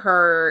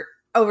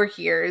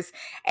overhears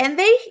and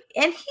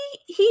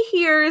he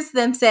hears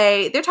them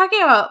say they're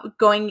talking about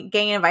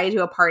getting invited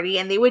to a party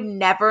and they would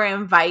never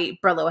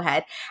invite Brillo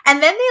Head,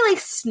 and then they like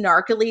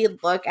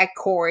snarkily look at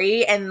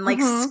Corey and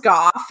like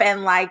scoff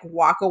and like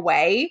walk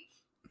away,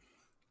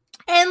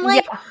 and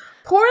like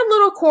poor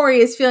little Corey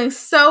is feeling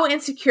so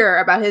insecure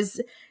about his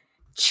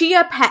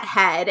chia pet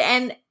head,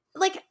 and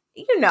like,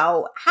 you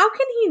know, how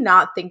can he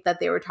not think that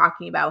they were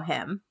talking about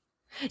him?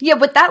 Yeah,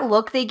 with that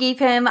look they gave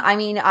him, I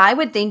mean, I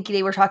would think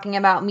they were talking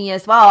about me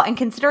as well. And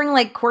considering,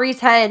 like, Corey's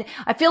head,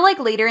 I feel like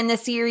later in the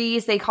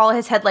series, they call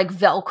his head, like,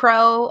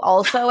 Velcro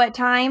also at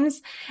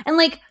times. And,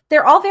 like,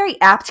 they're all very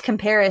apt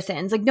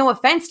comparisons. Like, no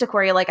offense to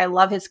Corey, like, I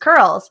love his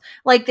curls.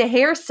 Like, the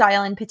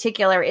hairstyle in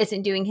particular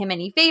isn't doing him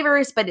any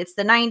favors, but it's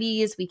the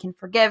 90s. We can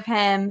forgive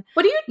him.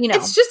 What do you know?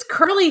 It's just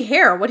curly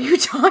hair. What are you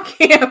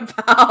talking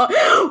about?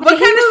 What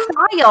kind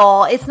of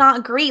style? It's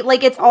not great.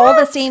 Like, it's all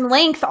the same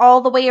length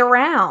all the way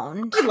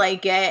around. I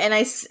like it, and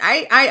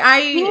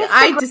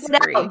I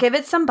disagree. Give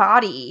it some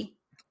body.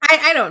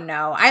 I don't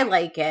know. I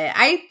like it.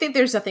 I think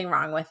there's nothing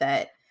wrong with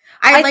it.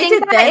 I liked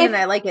it then, and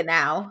I like it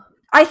now.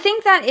 I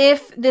think that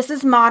if this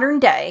is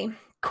modern day,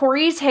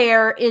 Corey's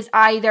hair is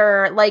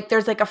either like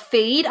there's like a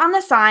fade on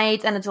the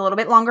sides and it's a little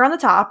bit longer on the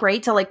top,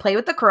 right? To like play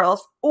with the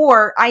curls.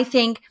 Or I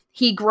think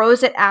he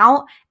grows it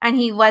out and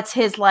he lets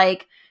his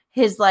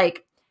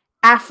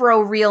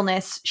afro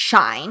realness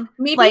shine.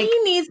 Maybe like, he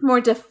needs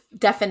more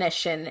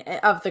definition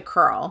of the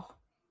curl.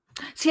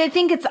 See, I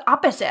think it's the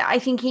opposite. I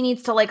think he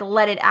needs to like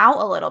let it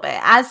out a little bit.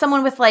 As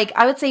someone with like,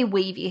 I would say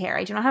wavy hair.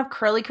 I do not have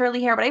curly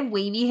hair, but I have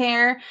wavy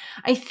hair.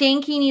 I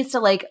think he needs to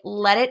like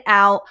let it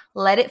out,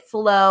 let it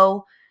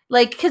flow.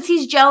 Like, because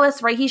he's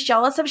jealous, right? He's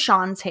jealous of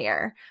Sean's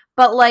hair.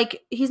 But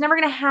like, he's never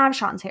going to have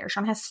Sean's hair.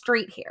 Sean has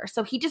straight hair.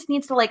 So he just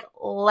needs to like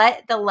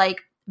let the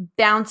like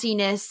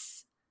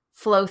bounciness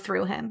flow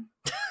through him.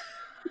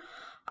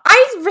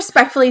 I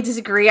respectfully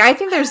disagree. I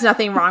think there's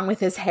nothing wrong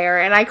with his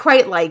hair and I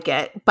quite like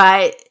it.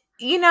 But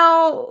you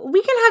know, we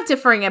can have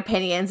differing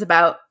opinions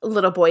about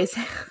little boys'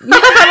 hair.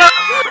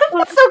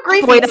 That's so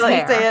crazy to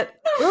say it.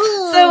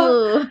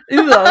 So,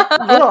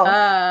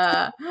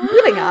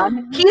 moving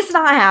on. He's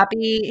not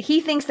happy.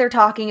 He thinks they're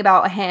talking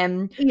about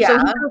him. Yeah. So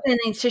he goes in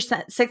and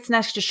sits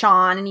next to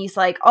Sean and he's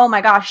like, oh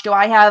my gosh, do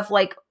I have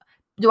a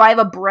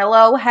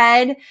Brillo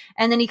head?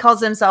 And then he calls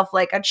himself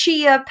like a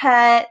Chia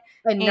pet.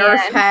 A Nerf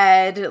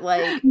head,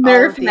 like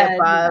Nerf all of the head,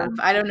 above.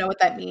 Yeah. I don't know what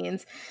that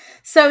means.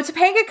 So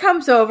Topanga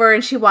comes over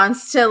and she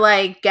wants to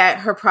like get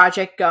her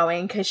project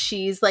going because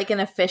she's like an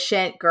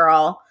efficient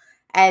girl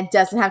and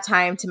doesn't have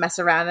time to mess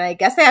around. And I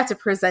guess they have to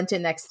present it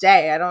next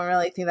day. I don't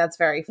really think that's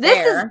very fair.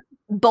 This is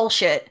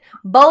bullshit.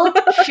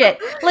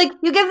 Like,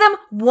 you give them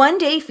 1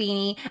 day,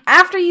 Feeny,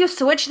 after you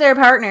switch their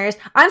partners.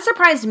 I'm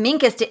surprised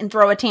Minkus didn't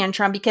throw a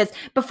tantrum because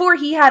before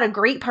he had a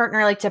great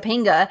partner like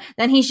Topanga,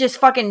 then he's just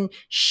fucking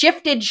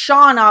shifted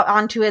Sean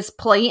onto his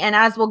plate. And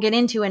as we'll get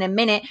into in a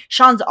minute,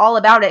 Sean's all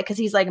about it because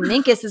he's like,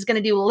 Minkus is going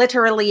to do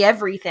literally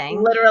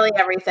everything. Literally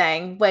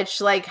everything, which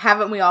like,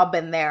 haven't we all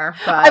been there?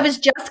 But I was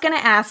just going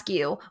to ask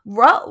you,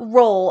 what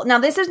role, now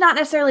this is not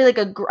necessarily like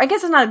I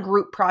guess it's not a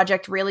group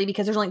project really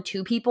because there's only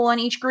 2 people in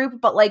each group,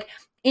 but like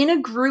in a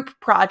group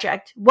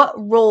project, what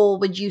role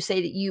would you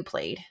say that you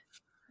played?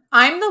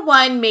 I'm the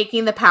one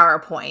making the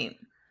PowerPoint.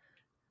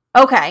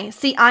 Okay.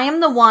 See, I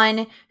am the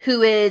one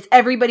who is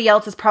everybody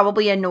else is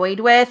probably annoyed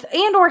with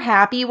and or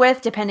happy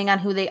with, depending on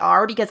who they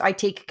are, because I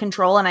take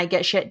control and I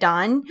get shit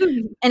done.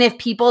 And if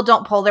people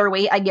don't pull their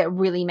weight, I get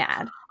really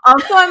mad.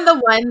 Also, I'm the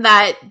one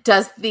that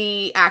does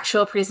the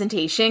actual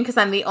presentation because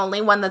I'm the only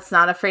one that's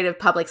not afraid of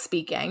public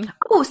speaking.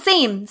 Oh,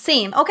 same.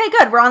 Okay,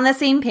 good. We're on the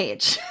same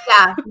page.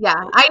 Yeah.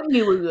 I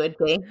knew we would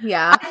be.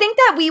 Yeah. I think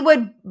that we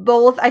would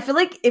both, I feel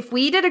like if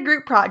we did a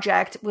group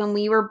project when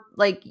we were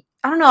like,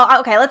 I don't know.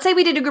 Okay, let's say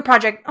we did a group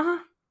project.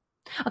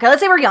 Okay,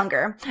 let's say we're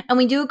younger and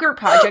we do a group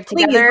project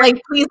together.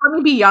 Please let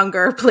me be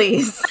younger,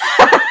 please.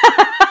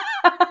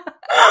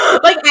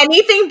 Like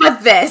anything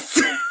but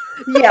this.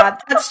 Yeah,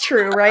 that's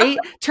true, right?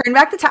 Turn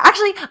back the time.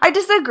 Actually, I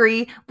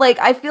disagree. Like,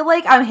 I feel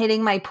like I'm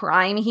hitting my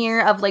prime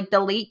here of like the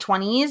late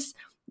 20s.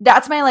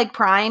 That's my like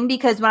prime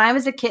because when I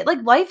was a kid,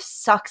 like life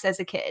sucks as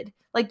a kid.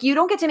 Like you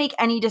don't get to make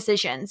any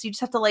decisions. You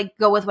just have to like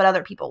go with what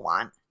other people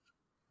want.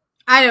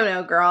 I don't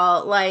know,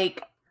 girl.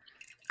 Like,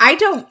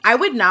 I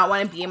would not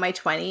want to be in my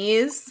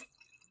 20s,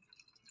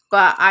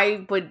 but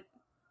I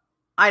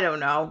don't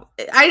know.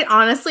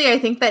 I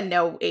think that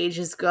no age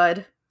is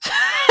good.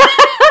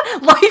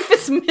 Life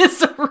is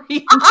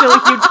misery until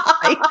you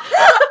die.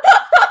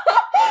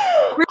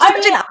 We're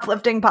such an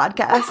uplifting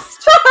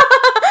podcast.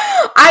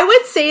 I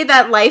would say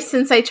that life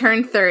since I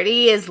turned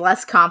 30 is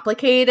less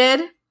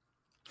complicated.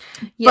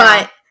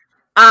 Yeah.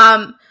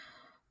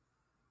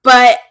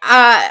 But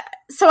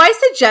so I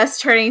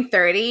suggest turning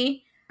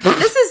 30.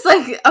 This is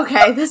like,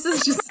 okay, this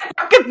is just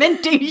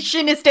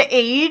recommendation is to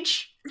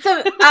age.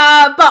 So,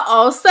 but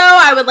also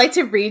I would like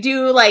to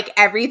redo like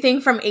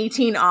everything from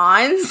 18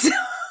 on. So.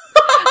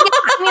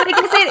 I mean,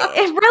 like I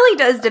said, it really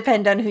does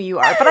depend on who you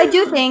are. But I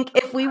do think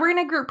if we were in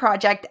a group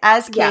project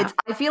as kids,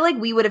 I feel like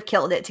we would have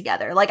killed it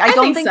together. Like, I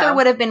don't think there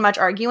would have been much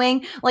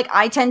arguing. Like,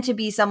 I tend to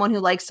be someone who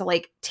likes to,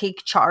 like,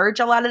 take charge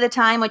a lot of the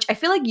time, which I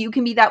feel like you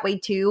can be that way,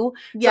 too.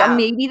 Yeah. So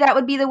maybe that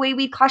would be the way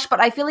we'd clash.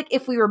 But I feel like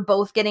if we were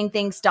both getting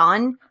things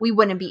done, we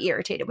wouldn't be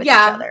irritated with each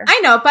other.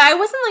 I know, but I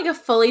wasn't, like, a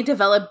fully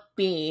developed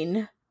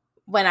being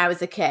when I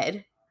was a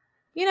kid.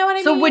 You know what I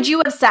mean? So would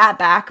you have sat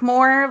back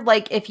more,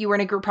 like, if you were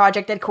in a group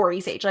project at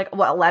Corey's age? Like,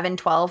 what, 11,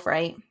 12,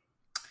 right?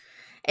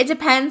 It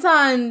depends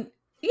on,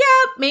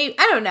 maybe,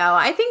 I don't know.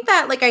 I think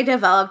that, like, I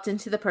developed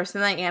into the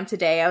person I am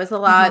today. I was a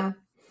lot,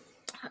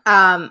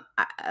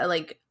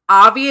 like,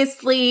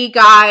 obviously,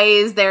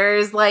 guys,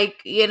 there's,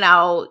 like, you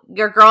know,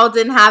 your girl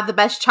didn't have the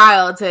best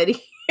childhood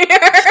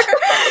here.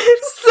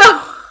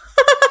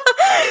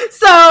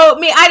 So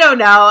me, I don't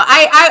know.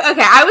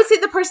 I would say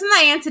the person that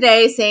I am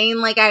today, saying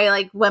like I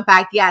like went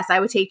back, yes, I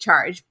would take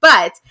charge.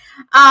 But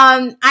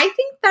I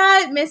think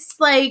that Miss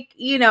like,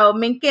 you know,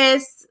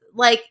 Minkus,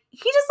 like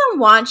he doesn't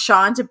want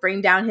Sean to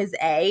bring down his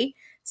A.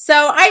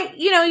 So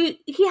he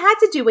had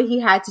to do what he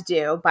had to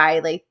do by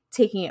like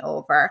taking it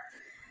over.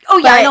 Oh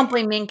yeah, I don't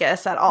blame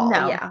Minkus at all.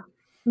 No. Yeah.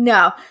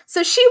 No.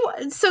 So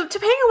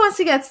Topanga wants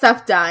to get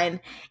stuff done,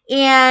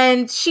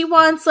 and she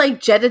wants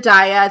like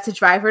Jedediah to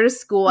drive her to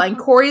school, and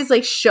Corey's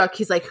like shook.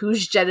 He's like,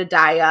 "Who's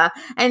Jedediah?"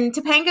 And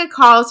Topanga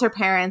calls her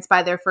parents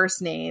by their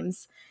first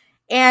names,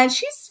 and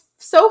she's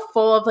so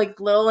full of like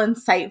little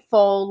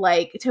insightful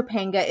like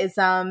Topanga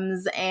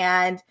isms,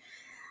 and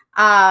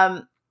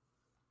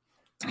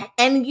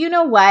you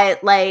know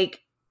what? Like,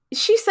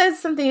 she says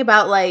something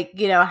about like,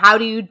 you know, how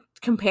do you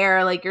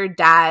compare like your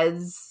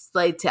dad's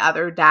like to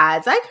other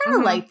dads? I kind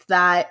of liked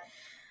that.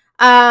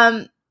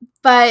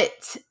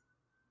 But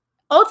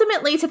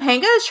ultimately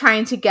Topanga is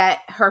trying to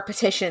get her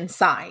petition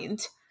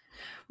signed.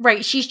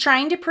 Right. She's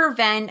trying to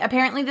prevent,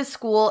 apparently the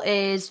school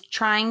is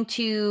trying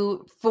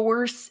to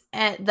force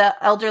the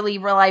elderly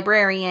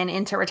librarian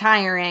into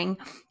retiring.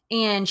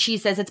 And she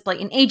says it's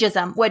blatant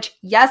ageism, which,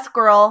 yes,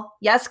 girl.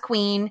 Yes,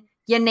 queen.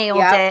 You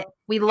nailed it.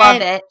 We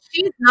love it.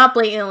 She's not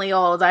blatantly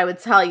old, I would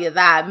tell you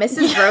that.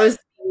 Mrs. Rose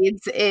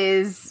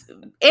is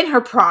in her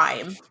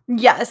prime.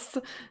 Yes.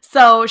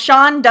 So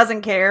Sean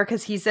doesn't care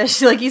because he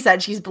says, like you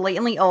said, she's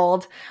blatantly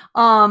old.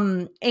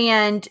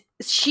 And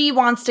she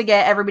wants to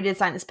get everybody to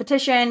sign this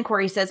petition.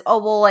 Corey says, oh,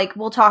 well, like,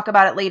 we'll talk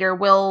about it later.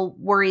 We'll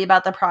worry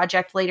about the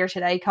project later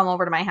today. Come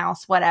over to my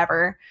house,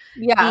 whatever.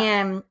 Yeah.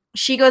 And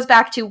she goes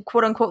back to,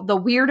 quote unquote, the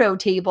weirdo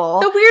table.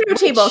 The weirdo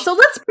table. So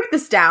let's break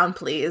this down,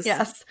 please.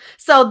 Yes.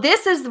 So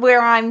this is where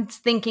I'm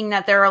thinking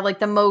that there are like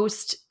the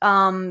most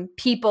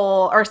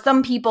people, or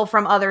some people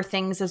from other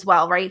things as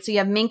well, right? So you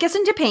have Minkus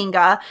and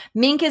Topanga.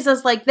 Minkus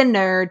is like the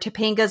nerd.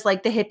 Topanga's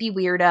like the hippie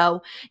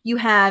weirdo. You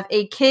have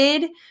a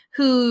kid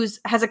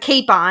has a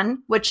cape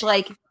on, which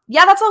like,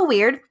 yeah, that's all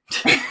weird.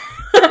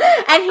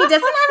 And he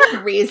doesn't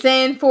have a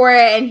reason for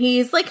it. And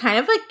he's like kind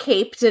of a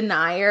cape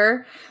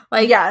denier.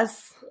 Like,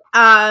 yes.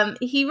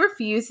 He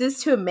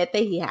refuses to admit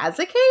that he has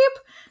a cape.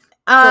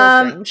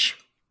 Strange.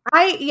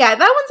 That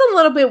one's a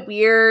little bit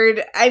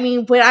weird. I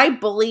mean, would I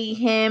bully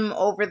him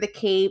over the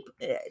cape?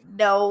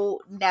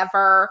 No,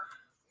 never.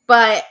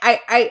 But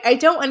I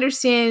don't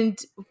understand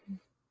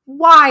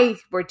why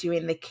we're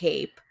doing the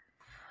cape.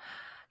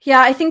 Yeah,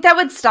 I think that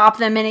would stop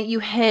the minute you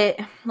hit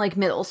like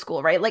middle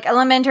school, right? Like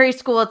elementary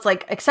school, it's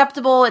like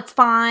acceptable, it's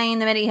fine.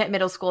 The minute you hit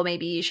middle school,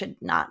 maybe you should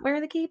not wear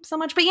the cape so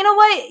much. But you know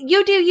what?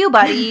 You do you,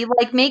 buddy.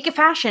 Like, make a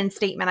fashion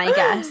statement, I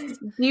guess.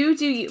 You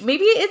do you.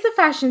 Maybe it is a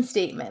fashion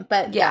statement,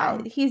 but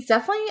yeah, he's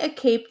definitely a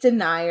cape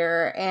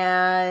denier,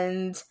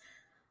 and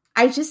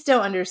I just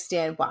don't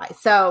understand why.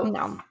 So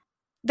no.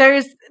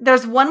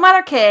 There's one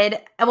other kid,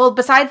 well,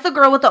 besides the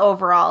girl with the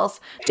overalls.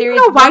 I don't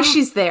know why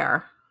she's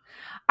there.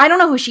 I don't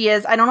know who she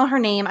is. I don't know her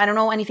name. I don't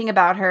know anything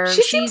about her.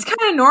 She seems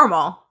kind of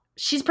normal.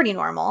 She's pretty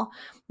normal.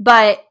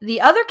 But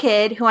the other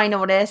kid who I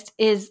noticed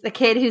is the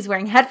kid who's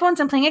wearing headphones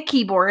and playing a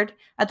keyboard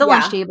at the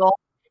lunch table.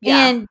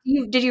 Yeah. And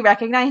did you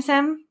recognize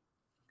him?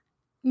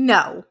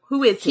 No.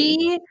 Who is he?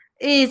 He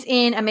is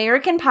in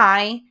American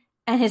Pie,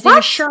 and his name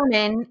is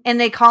Sherman, and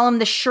they call him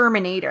the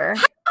Shermanator.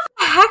 How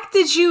the heck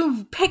did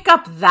you pick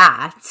up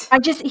that?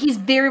 He's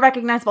very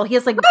recognizable. He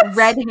has like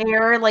red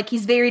hair. Like,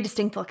 he's very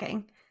distinct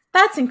looking.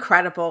 That's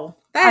incredible.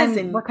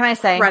 What can I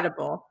say?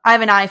 Incredible. I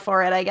have an eye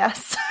for it, I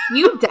guess.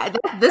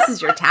 This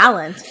is your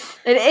talent.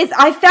 It is.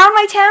 I found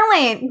my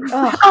talent.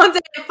 Found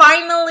it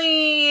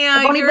finally.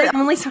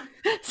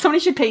 Somebody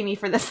should pay me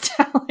for this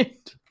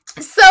talent.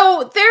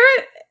 So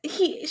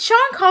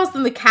Sean calls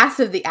them the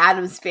cast of the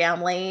Addams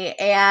Family,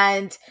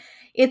 and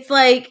it's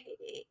like,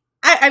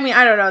 I mean,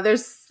 I don't know.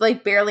 There's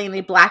like barely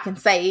any black and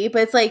white,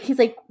 but it's like, he's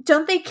like,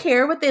 don't they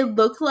care what they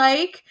look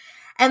like?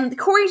 And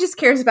Corey just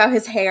cares about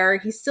his hair.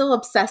 He's still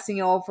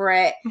obsessing over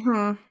it.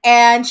 Mm-hmm.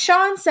 And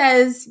Sean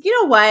says, you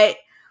know what?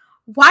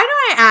 Why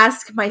don't I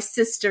ask my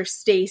sister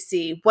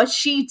Stacy what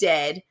she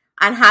did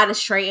on how to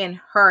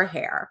straighten her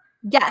hair?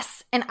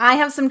 Yes. And I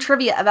have some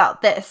trivia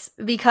about this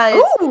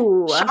because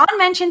Sean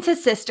mentions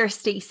his sister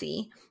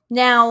Stacy.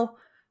 Now,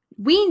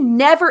 we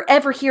never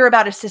ever hear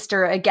about his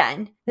sister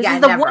again. This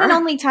is the one and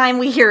only time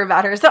we hear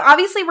about her. So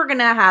obviously we're going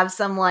to have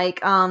some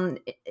like,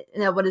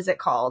 what is it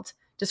called?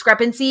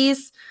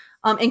 Discrepancies.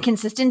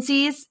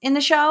 Inconsistencies in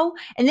the show,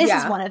 and this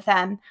is one of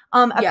them.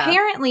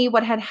 Apparently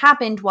what had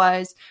happened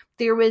was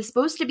there was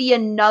supposed to be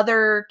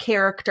another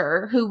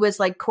character who was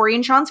like Corey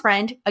and Sean's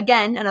friend,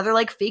 again, another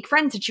like fake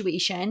friend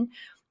situation,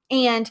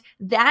 and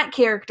that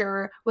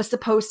character was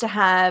supposed to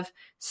have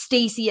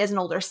Stacy as an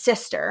older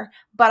sister,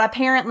 but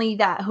apparently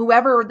that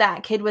whoever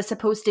that kid was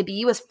supposed to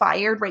be was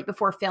fired right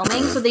before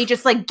filming, so they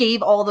just like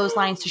gave all those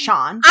lines to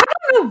Sean. I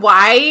don't know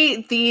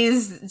why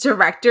these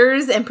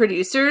directors and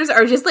producers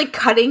are just like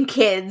cutting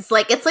kids.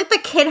 Like, it's like the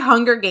kid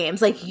Hunger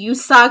Games. Like, you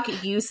suck,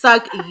 you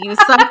suck, you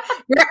suck.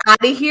 You're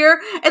out of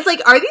here. It's like,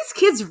 are these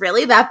kids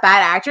really that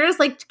bad actors?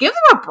 Like, give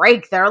them a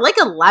break. They're like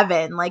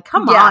 11. Like,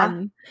 come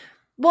on.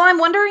 Well, I'm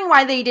wondering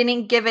why they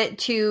didn't give it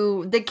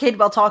to the kid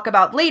we'll talk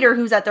about later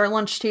who's at their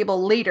lunch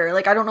table later.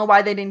 Like, I don't know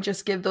why they didn't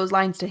just give those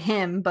lines to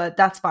him, but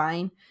that's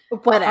fine.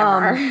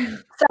 Whatever.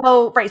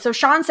 So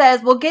Sean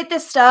says, we'll get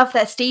this stuff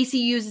that Stacy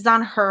uses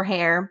on her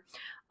hair.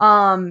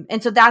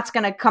 And so that's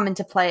going to come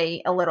into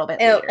play a little bit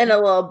later. In a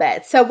little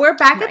bit. So we're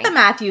back at the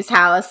Matthews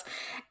house,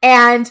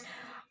 and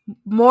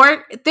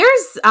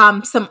there's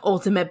some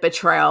ultimate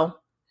betrayal.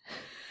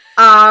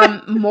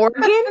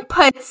 Morgan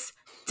puts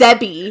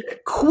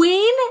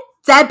Queen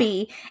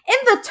Debbie, in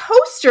the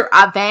toaster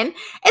oven.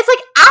 It's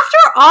like, after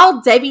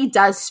all Debbie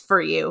does for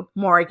you,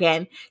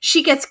 Morgan,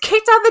 she gets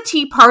kicked out of the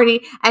tea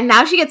party, and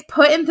now she gets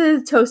put into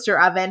the toaster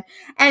oven.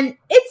 And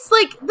it's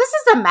like, this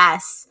is a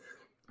mess.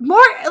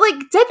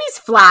 Debbie's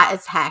flat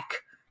as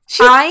heck.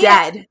 She's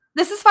dead.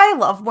 This is why I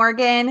love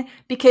Morgan,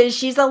 because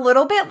she's a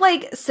little bit,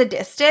 like,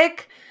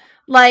 sadistic.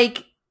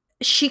 Like,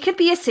 she could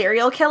be a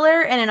serial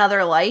killer in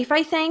another life,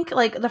 I think.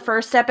 Like, the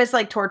first step is,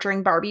 like,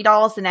 torturing Barbie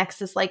dolls. The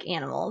next is, like,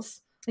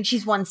 animals. Like,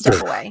 she's one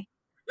step away.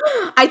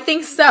 I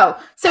think so.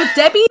 So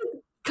Debbie's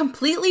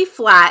completely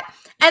flat.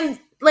 And,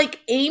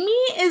 like, Amy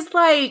is,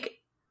 like,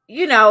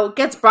 you know,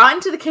 gets brought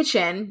into the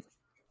kitchen.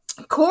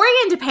 Corey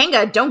and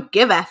Topanga don't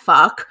give a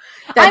fuck.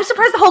 I'm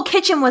surprised the whole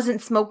kitchen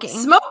wasn't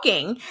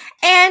smoking.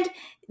 And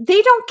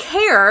they don't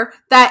care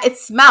that it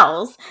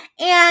smells.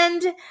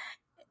 And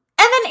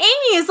then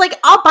Amy is like,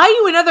 I'll buy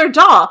you another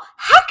doll.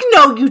 Heck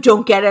no, you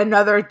don't get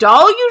another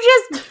doll. You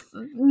just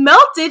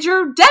melted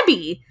your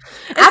Debbie.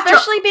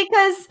 Especially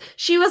because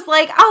she was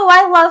like, oh,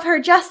 I love her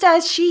just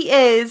as she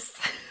is.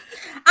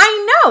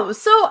 I know.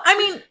 So, I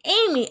mean,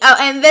 Amy. Oh,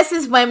 and this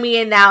is when we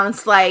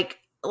announced, like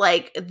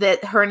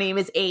that her name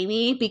is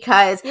Amy,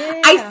 because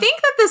I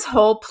think that this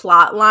whole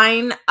plot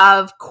line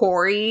of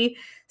Corey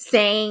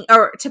saying,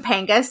 or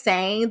Topanga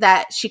saying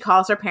that she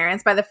calls her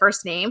parents by the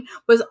first name,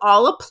 was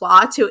all a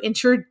plot to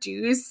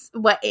introduce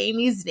what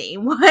Amy's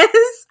name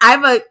was.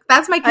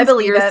 That's my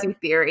conspiracy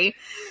theory.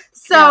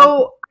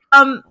 So,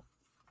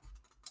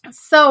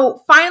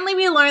 so finally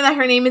we learn that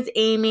her name is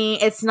Amy.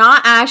 It's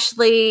not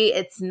Ashley.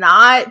 It's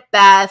not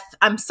Beth.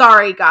 I'm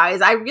sorry,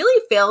 guys. I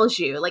really failed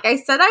you. Like I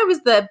said, I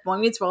was the Boy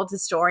Meets World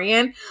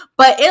historian,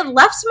 but it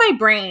left my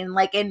brain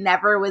like it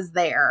never was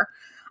there.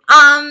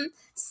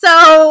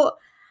 So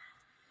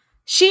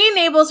she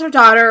enables her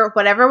daughter,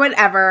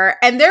 whatever,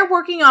 and they're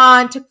working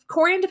on,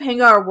 Corey and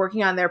Topanga are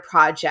working on their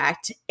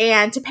project,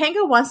 and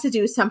Topanga wants to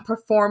do some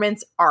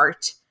performance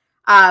art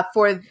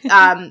for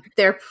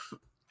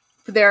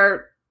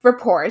their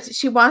report.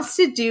 She wants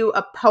to do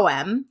a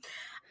poem,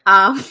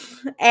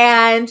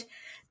 and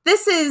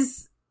this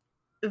is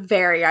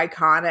very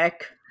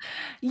iconic.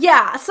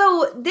 Yeah,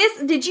 so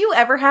did you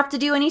ever have to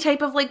do any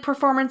type of, like,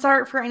 performance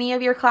art for any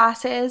of your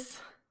classes?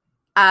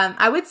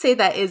 I would say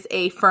that is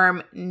a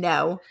firm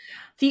no.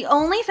 The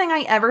only thing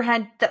I ever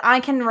had that I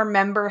can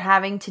remember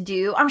having to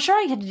do, I'm sure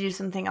I had to do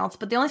something else,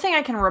 but the only thing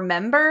I can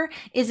remember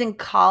is in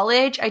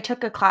college, I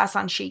took a class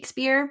on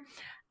Shakespeare,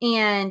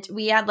 and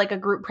we had, like, a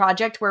group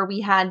project where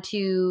we had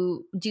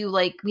to do,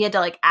 like,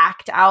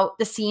 act out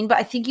the scene, but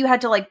I think you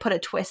had to, like, put a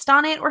twist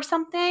on it or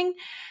something,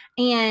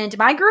 and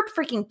my group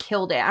freaking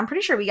killed it. I'm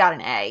pretty sure we got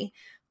an A.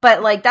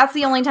 But, like, that's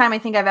the only time I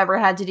think I've ever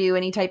had to do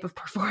any type of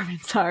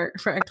performance art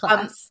for a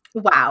class.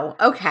 Wow.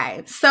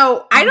 Okay.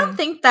 So I don't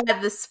think that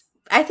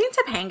I think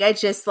Topanga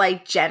just,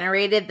 like,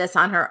 generated this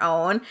on her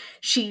own.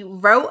 She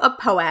wrote a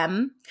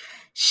poem.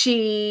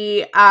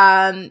 She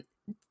has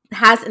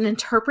an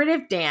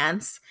interpretive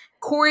dance.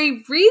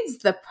 Corey reads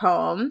the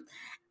poem.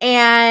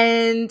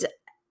 And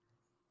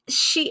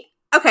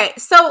okay.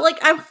 So, like,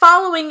 I'm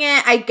following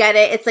it. I get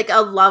it. It's like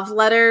a love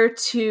letter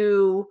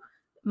to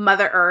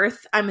Mother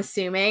Earth, I'm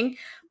assuming.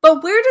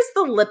 But where does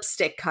the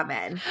lipstick come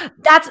in?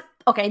 That's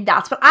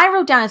what I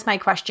wrote down as my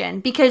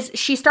question, because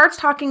she starts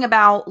talking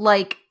about,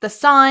 like, the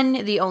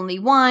sun, the only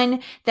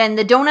one, then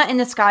the donut in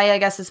the sky, I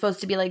guess, is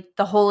supposed to be, like,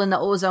 the hole in the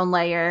ozone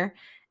layer,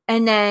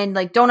 and then,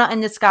 like, donut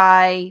in the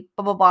sky,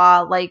 blah, blah,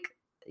 blah, like,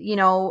 you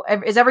know,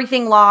 is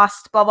everything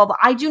lost, blah, blah, blah.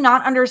 I do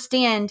not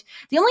understand.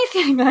 The only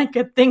thing I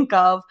could think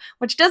of,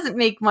 which doesn't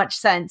make much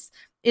sense,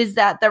 is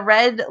that the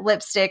red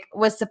lipstick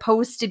was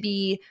supposed to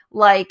be,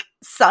 like,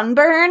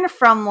 sunburn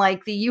from,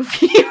 like, the UV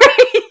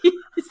rays.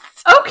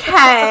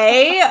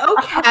 Okay.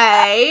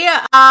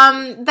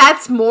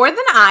 That's more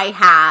than I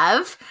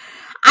have.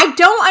 I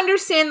don't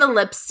understand the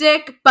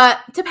lipstick, but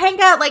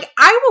Topanga, like,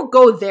 I will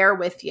go there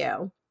with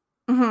you.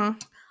 Mm-hmm.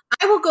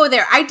 I will go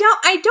there. I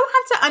don't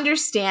have to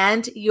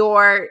understand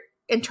your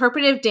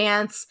interpretive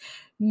dance,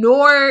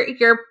 nor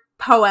your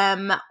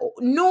poem,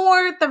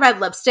 nor the red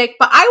lipstick,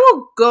 but I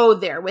will go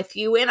there with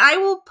you, and I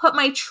will put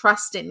my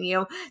trust in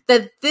you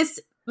that this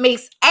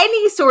makes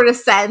any sort of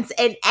sense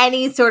in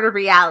any sort of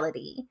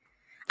reality.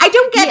 I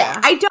don't get it.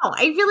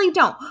 I really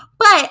don't.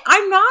 But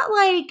I'm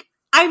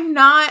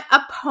not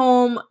a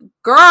poem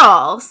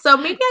girl, so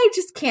maybe I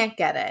just can't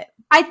get it.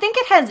 I think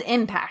it has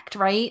impact,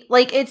 right?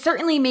 Like, it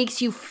certainly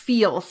makes you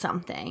feel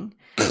something.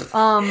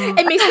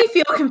 It makes me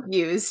feel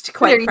confused,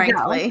 quite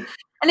frankly.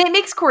 And it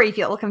makes Corey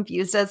feel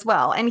confused as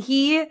well. And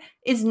he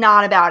is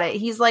not about it.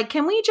 He's like,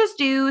 can we just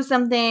do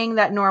something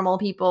that normal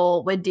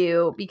people would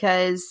do?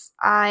 Because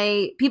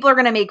people are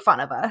going to make fun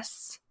of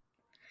us.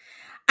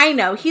 I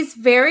know. He's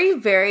very,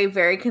 very,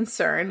 very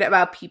concerned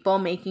about people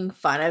making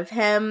fun of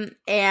him.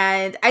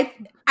 And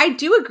I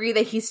do agree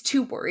that he's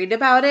too worried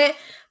about it.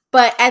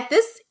 But at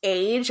this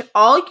age,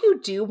 all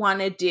you do want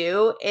to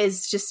do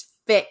is just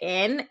fit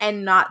in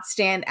and not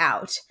stand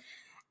out.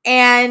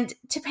 And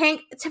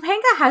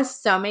Topanga has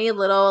so many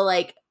little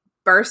like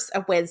bursts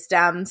of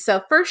wisdom.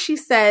 So first she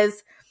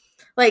says,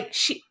 like,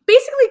 she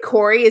basically,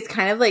 Corey is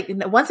kind of like,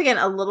 once again,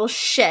 a little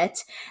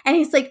shit. And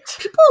he's like,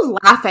 people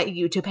laugh at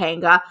you,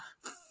 Topanga.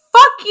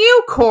 Fuck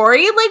you,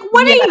 Corey. Like,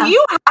 what do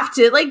you have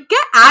to, like,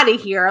 get out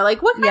of here?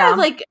 Like, what kind of,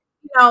 like,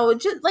 you know,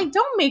 just, like,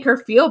 don't make her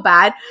feel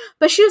bad.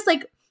 But she was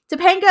like,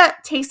 Topanga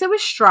takes it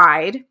with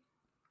stride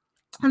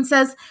and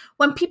says,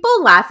 when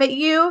people laugh at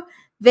you,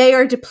 they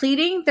are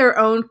depleting their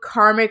own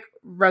karmic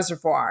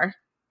reservoir.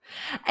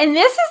 And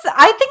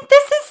I think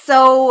this is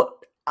so...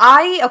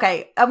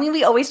 I mean,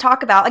 we always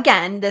talk about,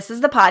 again, this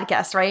is the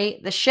podcast,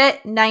 right? The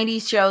shit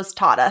 90s shows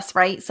taught us,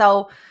 right?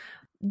 So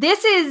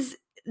this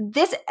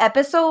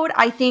episode,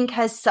 I think,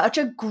 has such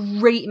a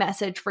great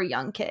message for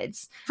young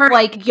kids. For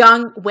like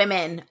young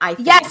women, I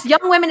think. Yes,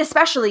 young women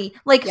especially.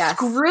 Like,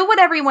 screw what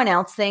everyone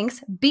else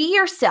thinks. Be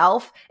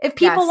yourself. If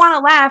people want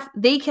to laugh,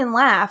 they can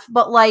laugh.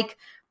 But like,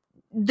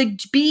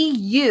 be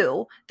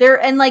you.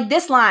 And like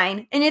this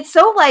line, and it's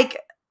so like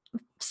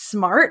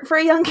smart for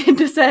a young kid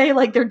to say,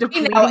 like, they're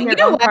depleting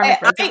their own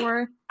karmic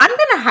reservoir. I'm going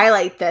to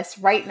highlight this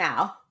right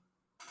now.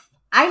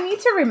 I need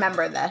to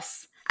remember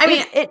this. I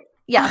mean,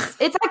 yes,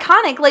 it's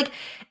iconic. Like,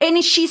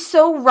 and she's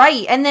so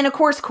right. And then, of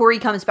course, Corey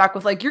comes back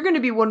with, like, you're going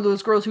to be one of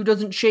those girls who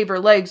doesn't shave her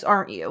legs,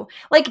 aren't you?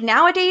 Like,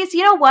 nowadays,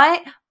 you know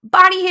what?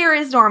 Body hair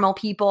is normal,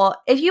 people.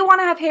 If you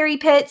want to have hairy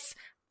pits,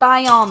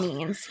 by all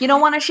means. You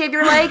don't want to shave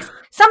your legs?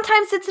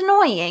 Sometimes it's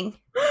annoying.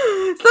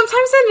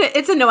 Sometimes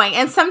it's annoying,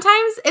 and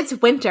sometimes it's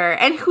winter,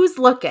 and who's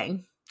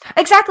looking?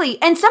 Exactly.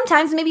 And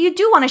sometimes maybe you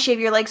do want to shave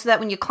your legs so that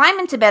when you climb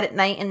into bed at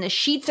night and the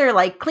sheets are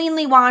like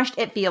cleanly washed,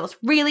 it feels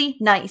really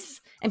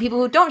nice. And people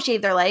who don't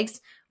shave their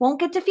legs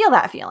won't get to feel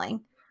that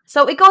feeling.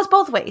 So it goes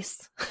both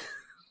ways.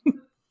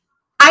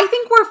 I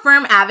think we're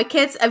firm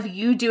advocates of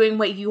you doing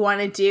what you want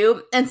to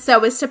do, and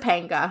so is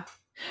Topanga.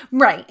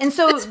 Right. And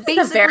so this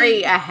is a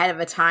very ahead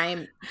of a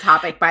time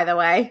topic, by the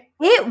way.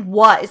 It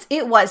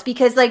was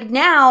because like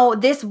now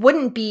this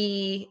wouldn't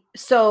be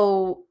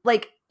so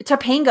like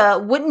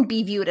Topanga wouldn't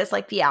be viewed as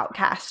like the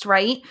outcast,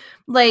 right?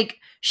 Like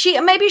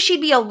maybe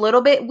she'd be a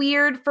little bit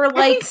weird for like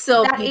I think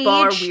still that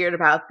people age. Are weird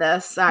about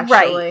this,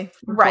 actually.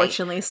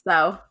 Unfortunately,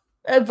 so.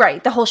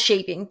 Right, the whole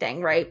shaping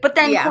thing, right? But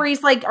then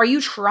Corey's like, "Are you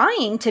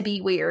trying to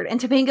be weird?" And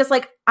Topanga's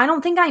like, "I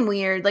don't think I'm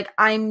weird. Like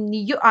I'm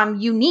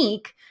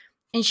unique."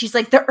 And she's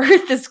like, the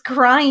earth is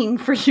crying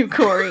for you,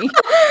 Corey.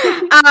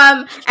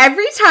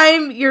 Every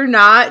time you're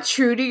not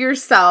true to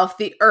yourself,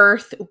 the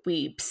earth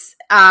weeps.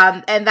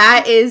 And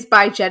that is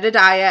by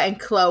Jedediah and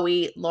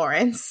Chloe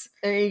Lawrence.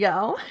 There you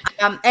go.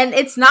 And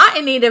it's not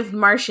a native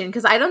Martian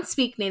because I don't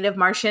speak native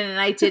Martian and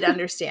I did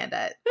understand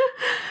it.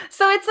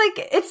 So it's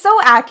like, it's so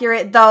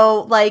accurate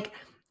though. Like,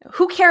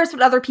 who cares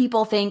what other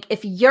people think?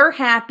 If you're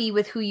happy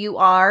with who you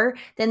are,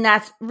 then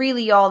that's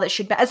really all that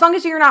should be. As long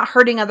as you're not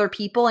hurting other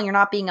people and you're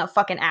not being a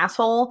fucking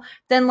asshole,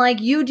 then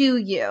like you do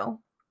you.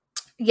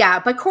 Yeah,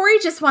 but Corey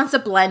just wants to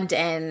blend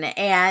in.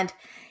 And,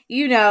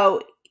 you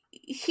know,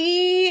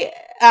 he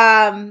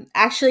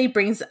actually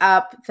brings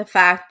up the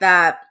fact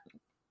that,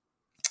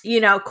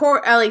 you know,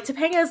 like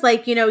Topanga's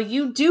like, you know,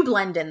 you do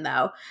blend in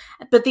though.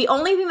 But the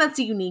only thing that's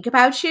unique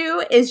about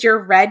you is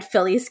your red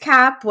Phillies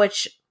cap,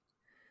 which...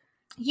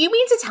 You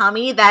mean to tell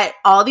me that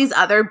all these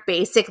other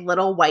basic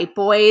little white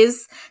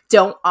boys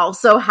don't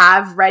also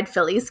have red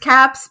Phillies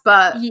caps?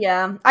 But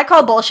yeah, I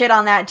call bullshit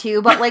on that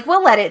too, but like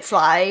we'll let it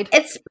slide.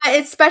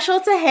 It's special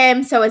to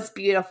him, so it's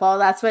beautiful.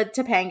 That's what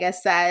Topanga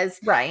says.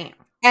 Right.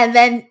 And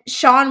then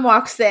Sean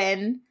walks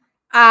in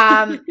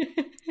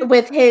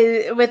with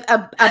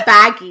a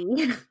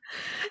baggie.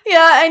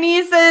 Yeah, and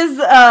he says,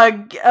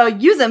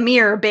 use a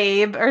mirror,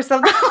 babe, or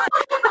something.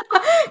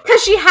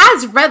 Because she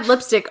has red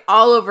lipstick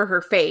all over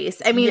her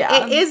face. I mean,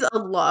 It is a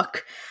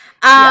look.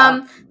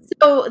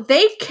 So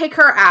they kick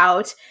her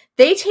out.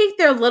 They take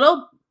their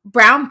little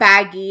brown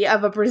baggie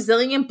of a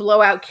Brazilian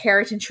blowout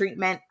keratin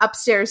treatment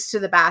upstairs to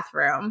the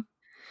bathroom.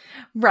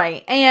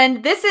 Right.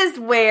 And this is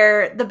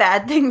where the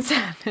bad things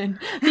happen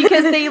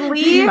because they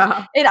leave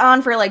it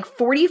on for like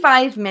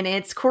 45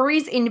 minutes.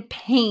 Corey's in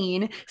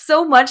pain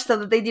so much so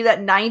that they do that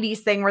 90s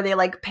thing where they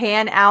like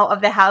pan out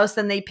of the house,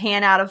 then they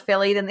pan out of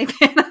Philly, then they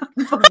pan out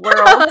of the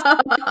world.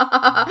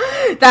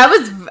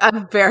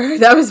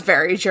 That was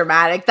very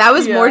dramatic. That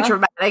was more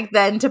dramatic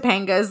than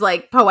Topanga's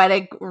like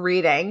poetic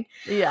reading.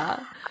 Yeah.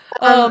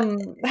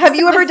 Have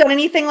you ever done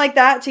anything like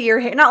that to your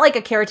hair? Not like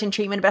a keratin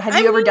treatment, but have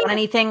you ever done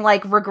anything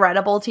like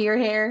regrettable to your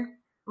hair?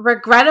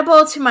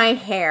 Regrettable to my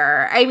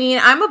hair. I mean,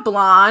 I'm a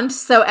blonde,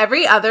 so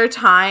every other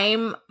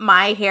time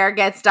my hair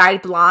gets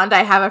dyed blonde,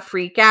 I have a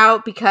freak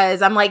out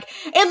because I'm like,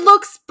 it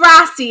looks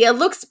brassy, it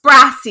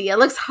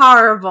looks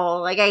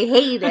horrible, like I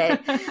hate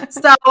it.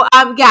 So,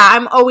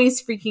 I'm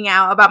always freaking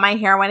out about my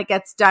hair when it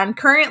gets done.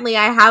 Currently,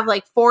 I have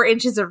like 4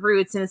 inches of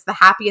roots, and it's the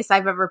happiest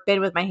I've ever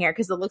been with my hair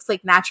because it looks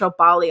like natural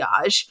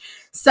balayage.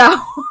 So,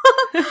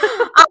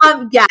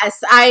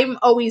 yes, I'm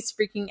always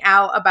freaking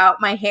out about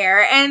my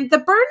hair, and the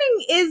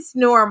burning is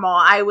normal,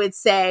 I would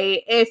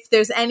say, if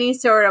there's any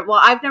sort of, well,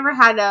 I've never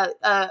had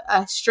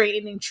a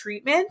straightening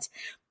treatment,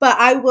 But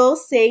I will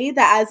say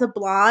that as a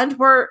blonde,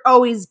 we're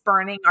always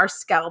burning our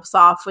scalps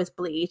off with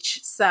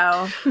bleach.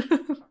 So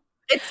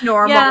it's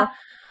normal. Yeah.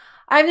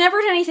 I've never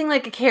done anything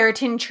like a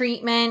keratin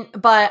treatment,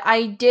 but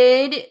I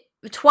did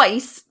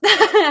twice.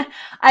 I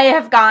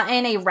have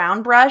gotten a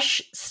round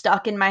brush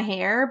stuck in my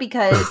hair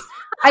because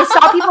I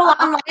saw people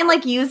online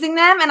like using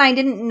them and I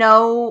didn't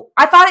know.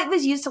 I thought it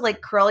was used to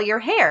like curl your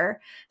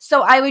hair.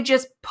 So I would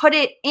just put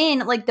it in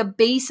like the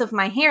base of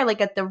my hair,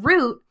 like at the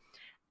root,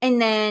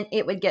 and then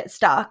it would get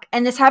stuck.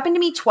 And this happened to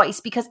me twice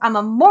because I'm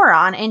a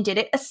moron and did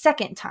it a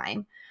second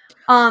time.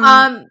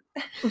 One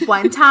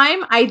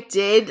time I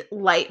did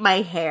light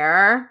my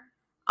hair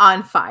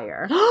on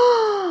fire.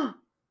 Oh,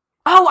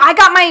 I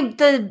got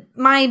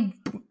my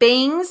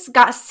bangs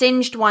got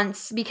singed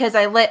once because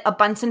I lit a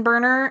Bunsen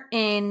burner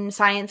in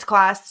science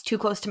class too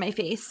close to my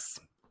face.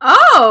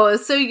 Oh,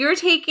 so you're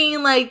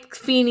taking like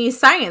Feeney's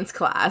science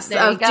class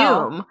There of you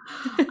go.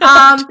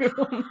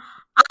 doom.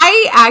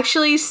 I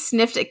actually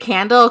sniffed a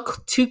candle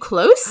too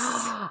close.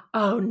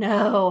 Oh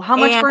no. How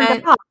much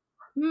burned up?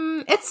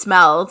 It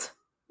smelled.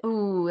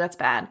 Ooh, that's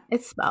bad.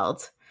 It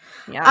smelled.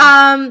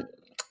 Yeah.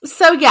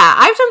 So yeah,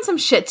 I've done some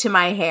shit to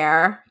my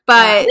hair,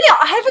 but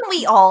haven't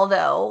we all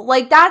though?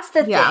 Like that's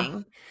the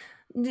thing.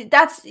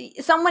 That's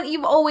someone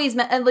you've always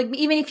met. Like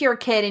even if you're a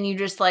kid and you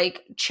just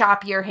like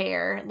chop your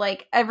hair,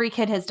 like every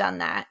kid has done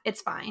that.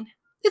 It's fine.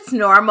 It's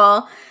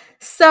normal.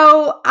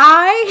 So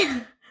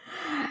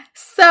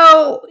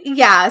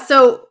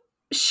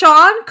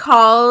Sean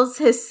calls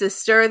his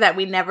sister that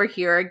we never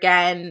hear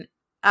again,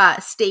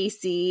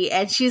 Stacy,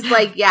 and she's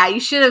like, "Yeah, you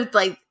should have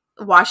like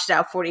washed it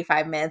out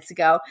 45 minutes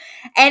ago,"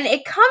 and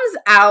it comes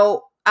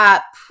out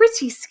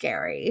pretty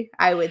scary,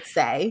 I would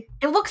say.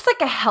 It looks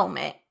like a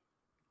helmet.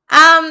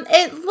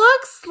 It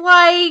looks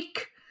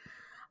like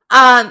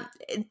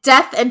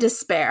death and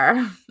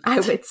despair, I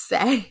would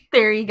say.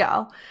 There you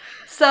go.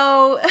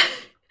 So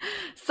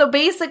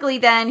basically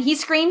then he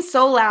screams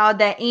so loud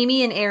that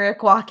Amy and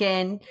Eric walk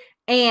in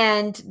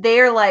and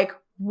they're like,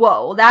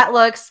 whoa, that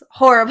looks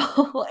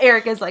horrible.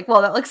 Eric is like,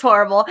 whoa, that looks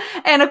horrible.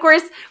 And of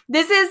course,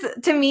 this is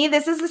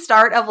the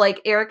start of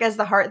like Eric as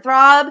the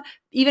heartthrob,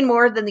 even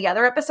more than the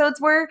other episodes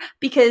were,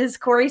 because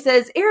Corey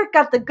says, Eric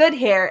got the good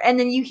hair. And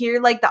then you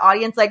hear like the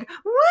audience like,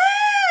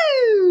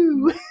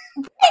 woo!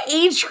 What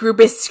age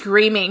group is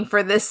screaming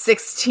for this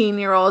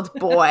 16-year-old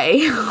boy?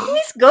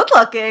 He's good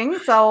looking,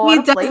 so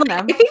he does, like,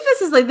 I think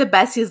this is like the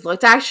best he's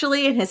looked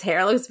actually, and his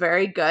hair looks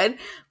very good.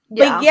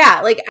 Yeah. But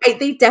yeah, like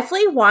they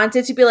definitely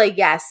wanted to be like,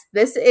 yes,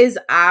 this is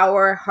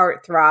our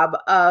heartthrob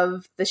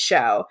of the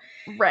show.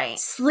 Right.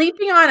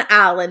 Sleeping on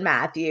Alan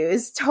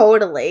Matthews,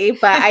 totally.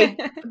 But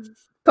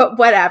but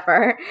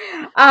whatever.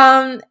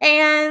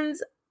 And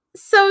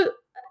so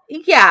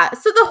yeah,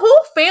 so the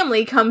whole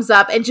family comes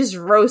up and just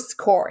roasts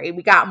Corey.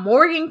 We got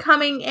Morgan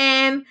coming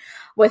in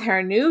with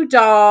her new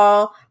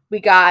doll. We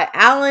got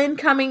Alan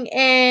coming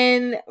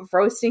in,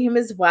 roasting him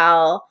as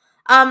well.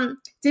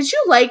 Did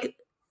you like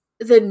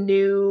the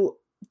new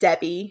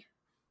Debbie?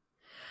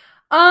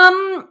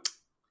 I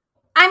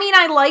mean,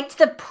 I liked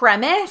the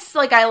premise.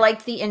 Like, I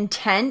liked the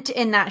intent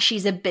in that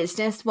she's a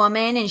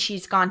businesswoman and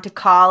she's gone to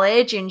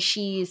college and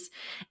she's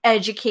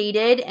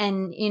educated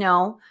and, you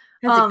know,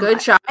 has a good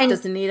job and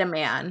doesn't need a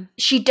man.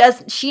 She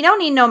don't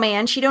need no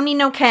man. She don't need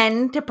no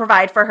Ken to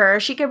provide for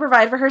her. She could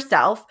provide for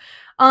herself.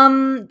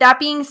 That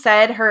being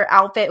said, her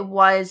outfit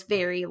was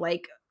very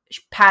like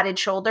padded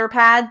shoulder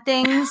pad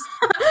things.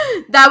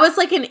 That was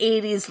like an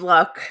 80s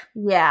look.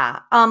 Yeah.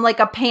 Like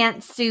a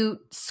pantsuit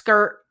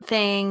skirt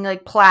thing,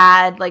 like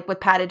plaid, like with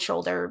padded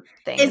shoulder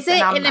things. Is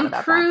it an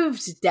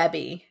improved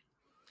Debbie?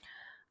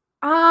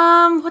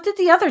 What did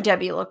the other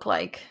Debbie look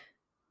like?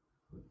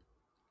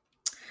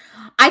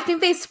 I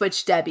think they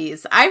switched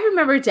Debbies. I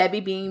remember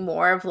Debbie being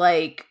more of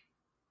like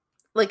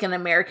an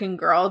American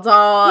Girl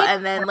doll,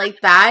 and then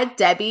like that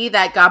Debbie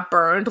that got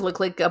burned looked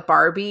like a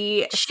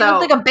Barbie. She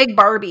looked like a big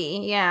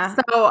Barbie, yeah.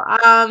 So,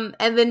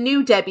 and the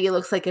new Debbie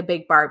looks like a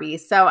big Barbie.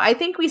 So I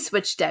think we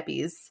switched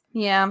Debbies.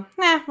 Yeah,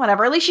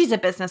 whatever. At least she's a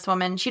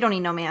businesswoman. She don't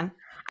need no man.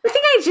 I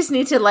think I just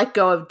need to let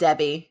go of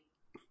Debbie.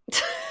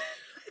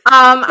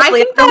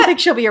 I don't think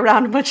she'll be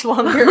around much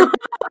longer.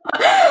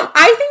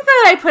 I think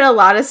that I put a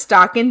lot of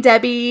stock in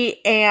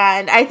Debbie,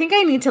 and I think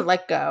I need to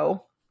let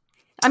go.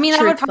 I mean,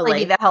 that would probably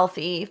be the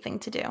healthy thing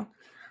to do.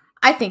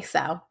 I think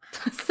so.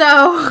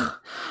 So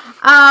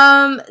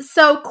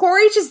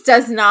Corey just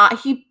does not.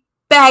 He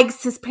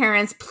begs his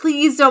parents,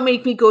 please don't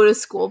make me go to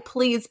school.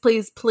 Please,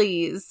 please,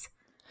 please.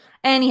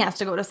 And he has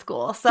to go to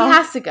school. So he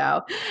has to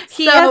go.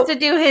 He has to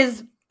do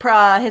his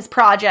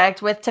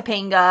project with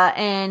Topanga,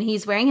 and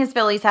he's wearing his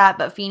Phillies hat,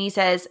 but Feeney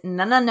says,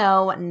 no,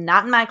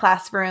 not in my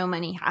classroom,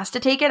 and he has to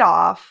take it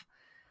off.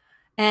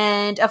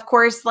 And of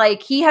course,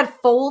 like, he had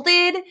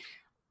folded,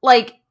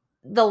 like,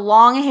 the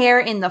long hair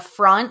in the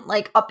front,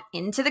 like, up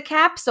into the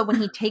cap, so when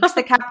he takes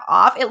the cap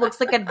off, it looks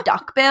like a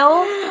duck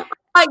bill.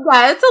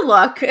 Yeah, it's a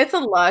look. It's a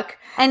look.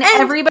 And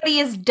everybody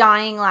is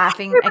dying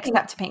laughing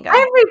except Topanga.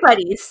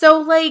 Everybody. So,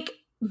 like,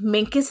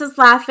 Minkus is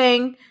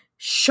laughing.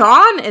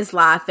 Sean is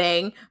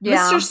laughing.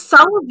 Yeah. Mr.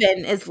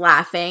 Sullivan is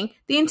laughing.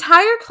 The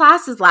entire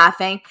class is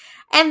laughing.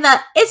 And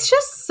it's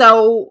just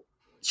so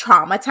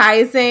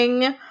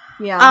traumatizing.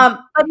 Yeah.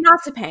 But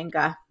not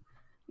Topanga.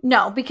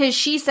 No, because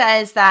she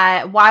says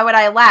that, why would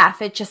I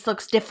laugh? It just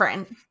looks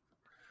different.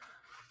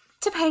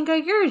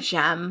 Topanga, you're a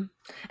gem.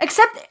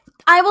 Except,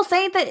 I will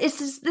say that this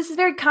is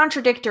very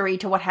contradictory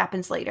to what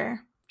happens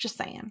later. Just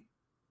saying.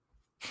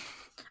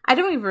 I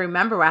don't even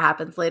remember what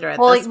happens later at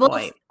this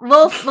point.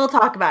 We'll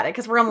talk about it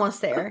because we're almost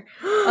there.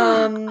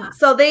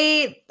 So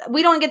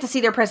we don't get to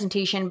see their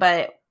presentation,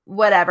 but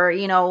whatever,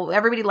 you know,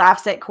 everybody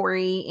laughs at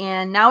Corey,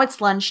 and now it's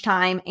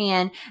lunchtime,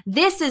 and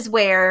this is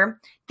where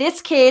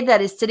this kid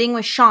that is sitting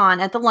with Sean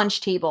at the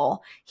lunch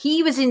table,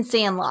 he was in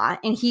Sandlot,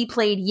 and he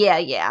played Yeah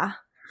Yeah.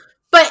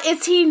 But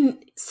is he?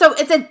 So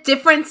it's a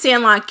different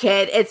Sandlot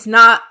kid. It's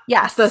not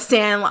the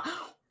Sandlot.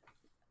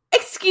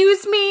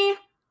 Excuse me.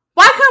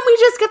 Why can't we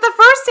just get the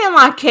first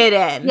Sandlot kid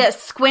in?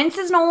 Yes, Squints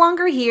is no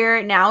longer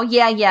here. Now,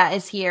 Yeah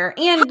is here.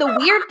 And the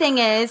weird thing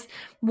is,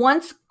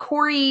 once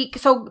Corey...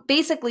 So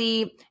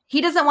basically, he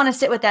doesn't want to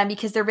sit with them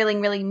because they're really,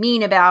 really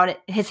mean about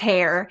his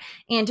hair.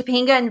 And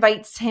Topanga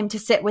invites him to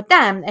sit with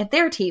them at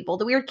their table,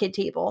 the weird kid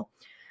table.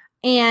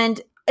 And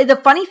the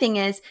funny thing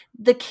is,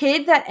 the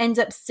kid that ends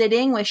up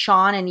sitting with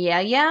Sean and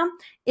Yeah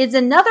is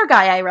another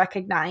guy I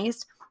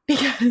recognized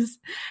because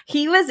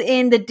he was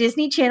in the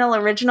Disney Channel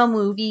original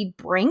movie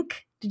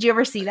Brink. Did you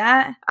ever see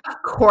that?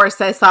 Of course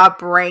I saw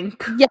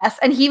Brink. Yes,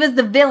 and he was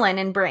the villain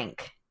in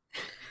Brink.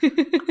 I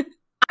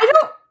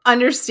don't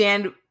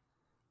understand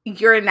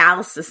your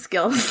analysis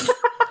skills.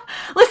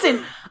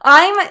 Listen,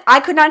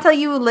 I could not tell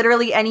you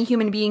literally any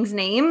human being's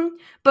name,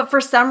 but for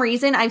some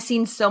reason I've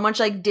seen so much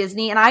like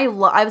Disney, and I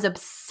was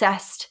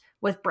obsessed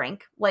with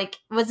Brink. Like,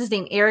 what's his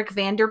name? Eric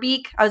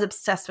Vanderbeek. I was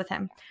obsessed with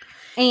him.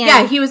 And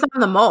yeah, he was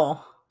on The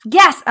Mole.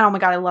 Yes. Oh my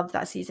God, I loved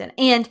that season.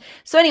 And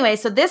so anyway,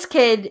 so this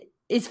kid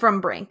is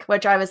from Brink,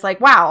 which I was like,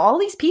 wow, all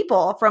these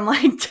people from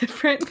like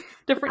different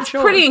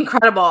shows. Pretty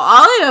incredible.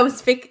 All I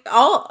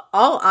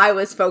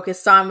was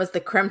focused on was the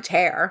crimped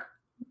hair.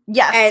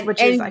 Yes, and,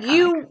 which is iconic.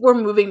 You were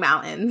moving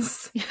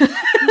mountains.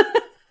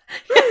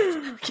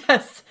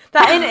 yes,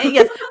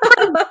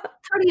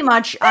 pretty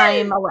much.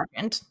 I'm a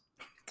legend.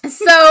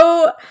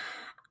 So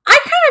I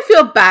kind of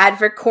feel bad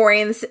for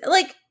Corey. And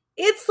like,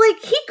 it's like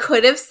he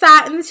could have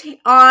sat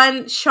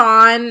on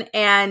Sean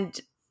and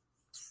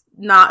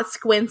not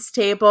Squint's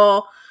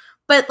table,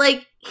 but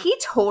like he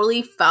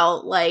totally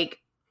felt like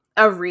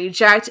a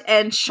reject,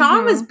 and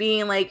Sean was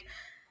being like,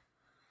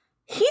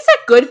 he's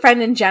a good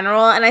friend in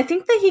general, and I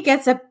think that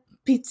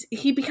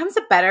he becomes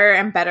a better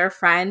and better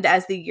friend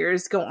as the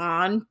years go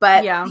on,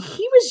 but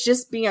he was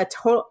just being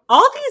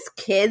all these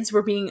kids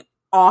were being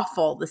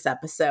awful this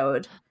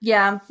episode.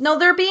 Yeah. No,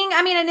 they're being,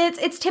 I mean, and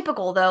it's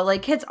typical though.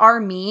 Like, kids are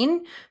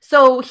mean.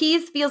 So he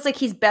feels like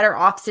he's better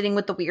off sitting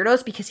with the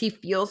weirdos because he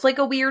feels like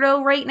a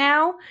weirdo right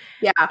now.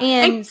 Yeah.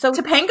 And so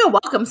Topanga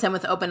welcomes him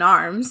with open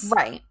arms.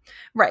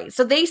 Right.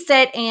 So they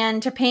sit,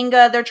 and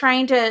Topanga, they're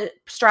trying to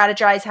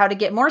strategize how to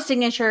get more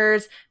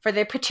signatures for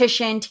their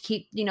petition to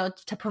keep,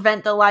 to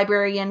prevent the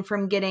librarian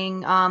from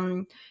getting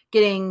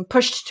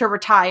pushed to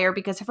retire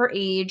because of her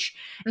age.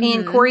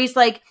 And Corey's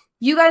like,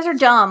 you guys are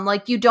dumb.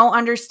 Like, you don't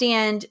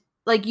understand.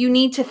 Like, you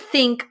need to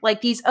think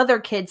like these other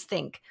kids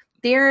think.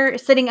 They're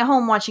sitting at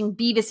home watching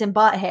Beavis and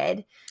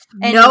Butthead.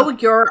 And know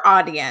your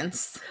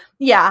audience.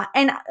 Yeah.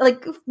 And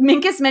like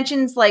Minkus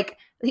mentions, like,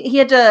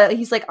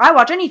 he's like, I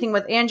watch anything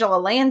with Angela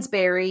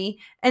Lansbury.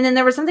 And then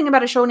there was something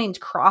about a show named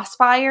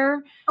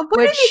Crossfire.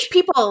 What are these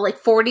people, like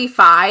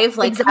 45?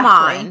 Like, exactly. Come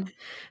on.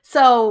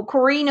 So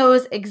Corey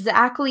knows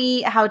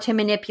exactly how to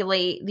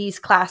manipulate these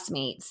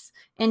classmates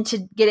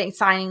into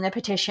signing the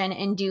petition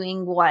and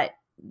doing what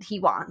he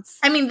wants.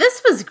 I mean,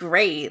 this was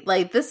great.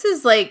 Like, this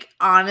is like,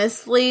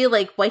 honestly,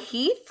 like what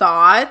he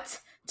thought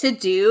to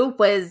do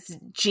was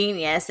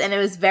genius, and it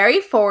was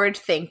very forward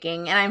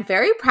thinking, and I'm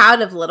very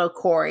proud of little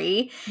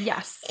Corey.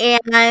 Yes.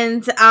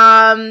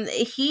 And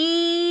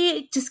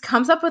he just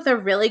comes up with a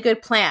really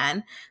good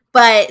plan,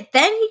 but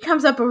then he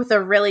comes up with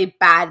a really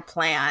bad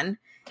plan,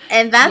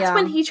 and that's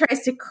when he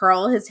tries to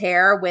curl his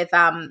hair with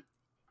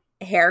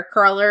hair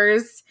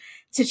curlers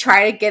to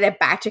try to get it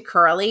back to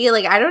curly.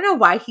 Like, I don't know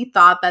why he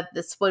thought that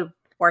this would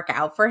work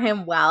out for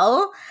him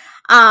well.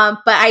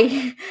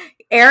 But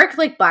Eric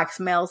like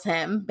blackmails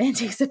him and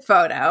takes a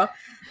photo.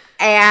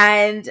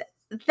 And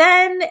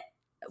then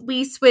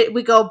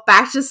we go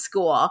back to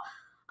school.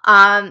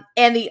 And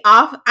I'm going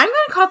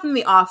to call them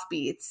the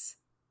offbeats.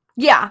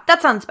 Yeah,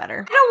 that sounds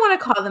better. I don't want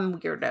to call them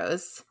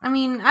weirdos. I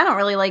mean, I don't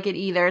really like it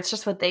either. It's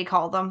just what they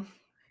call them.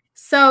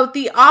 So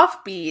the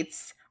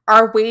offbeats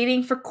are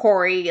waiting for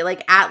Corey,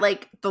 like, at,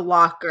 like, the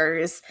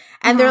lockers.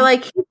 And they're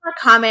like, he's not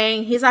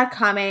coming.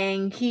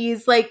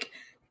 He's, like,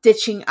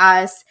 ditching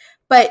us.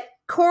 But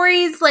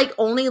Corey's, like,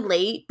 only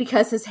late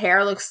because his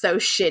hair looks so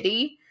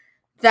shitty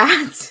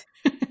that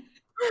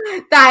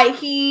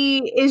he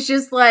is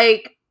just,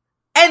 like...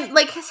 And,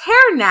 like, his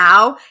hair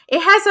now, it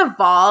has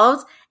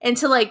evolved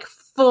into, like,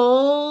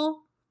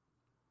 full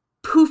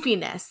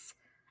poofiness.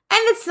 And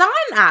it's not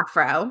an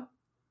afro.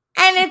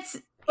 it's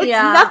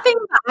nothing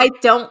that I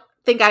don't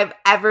think I've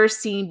ever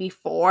seen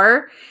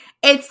before.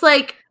 It's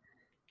like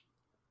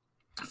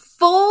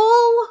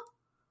full.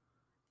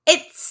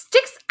 It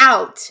sticks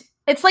out.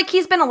 It's like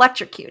he's been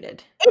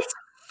electrocuted. It's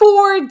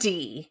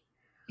 4D.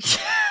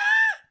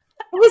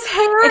 His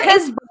hair it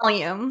has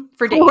volume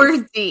for days.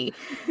 4D.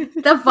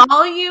 The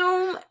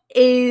volume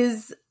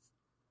is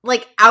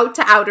like out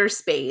to outer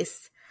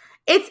space.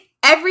 It's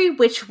every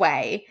which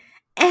way.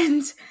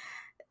 And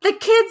the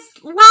kids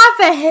laugh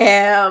at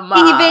him.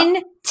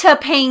 Even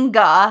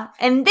Topanga.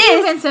 And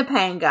this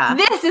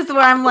is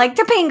where I'm like,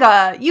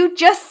 Topanga, you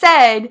just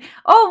said,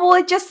 oh, well,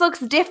 it just looks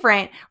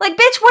different. Like,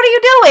 bitch, what are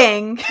you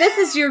doing? This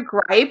is your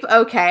gripe?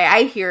 Okay,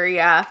 I hear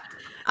ya.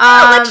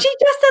 Like she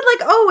just said,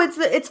 like, oh,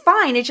 it's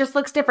fine. It just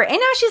looks different. And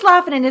now she's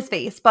laughing in his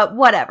face. But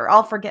whatever,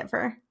 I'll forgive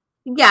her.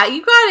 Yeah,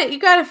 you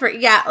got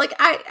it. Yeah, like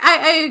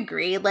I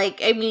agree.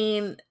 Like, I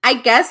mean, I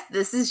guess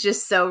this is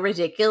just so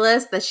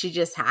ridiculous that she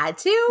just had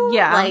to.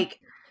 Yeah, like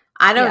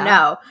I don't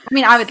know. I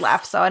mean, I would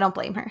laugh, so I don't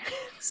blame her.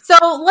 So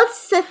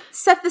let's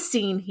set the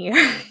scene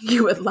here.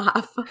 You would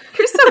laugh.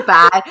 You're so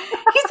bad.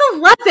 He's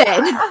 11.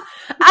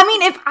 I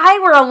mean, if I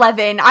were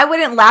 11, I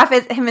wouldn't laugh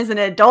at him as an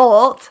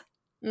adult.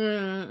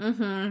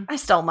 Mm-hmm. I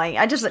still might.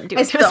 I just didn't do it.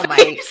 I still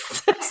might.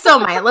 Still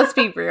might. Let's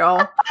be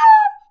real.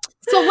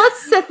 So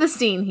let's set the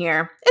scene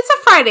here. It's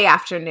a Friday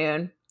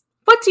afternoon.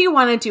 What do you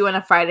want to do on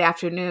a Friday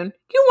afternoon?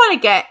 You want to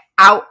get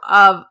out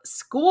of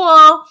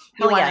school.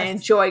 You want to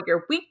enjoy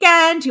your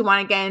weekend. You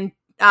want to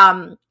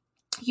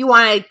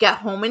get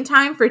home in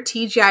time for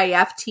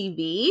TGIF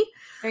TV.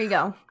 There you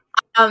go.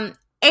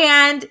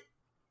 And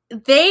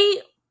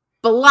they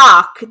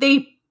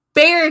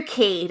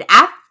barricade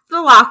at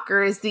the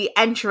lockers the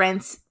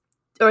entrance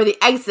or the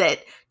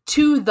exit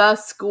to the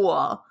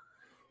school.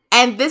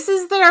 And this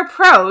is their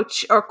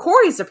approach, or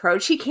Corey's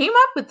approach. He came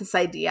up with this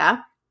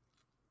idea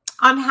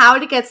on how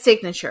to get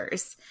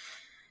signatures.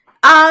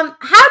 How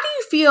do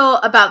you feel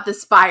about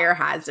this fire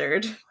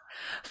hazard?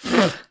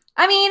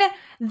 I mean,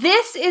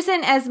 this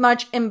isn't as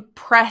much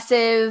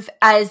impressive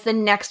as the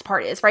next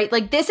part is, right?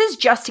 Like, this is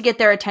just to get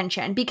their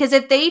attention. Because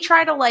if they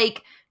try to,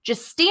 like,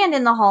 just stand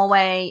in the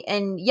hallway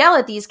and yell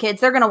at these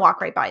kids, they're going to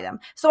walk right by them.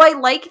 So I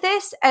like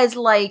this as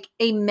like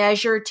a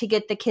measure to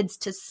get the kids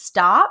to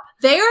stop.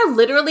 They are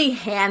literally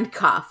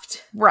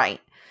handcuffed.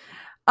 Right.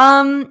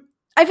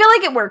 I feel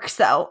like it works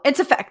though. It's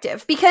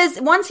effective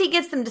because once he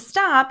gets them to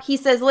stop, he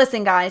says,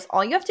 listen guys,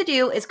 all you have to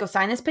do is go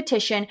sign this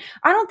petition.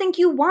 I don't think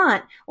you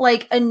want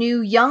like a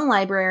new young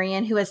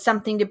librarian who has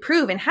something to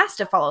prove and has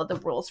to follow the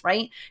rules,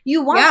 right?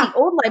 You want the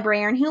old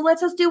librarian who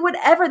lets us do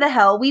whatever the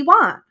hell we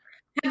want.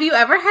 Have you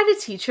ever had a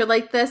teacher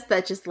like this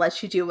that just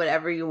lets you do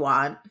whatever you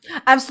want?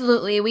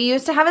 Absolutely. We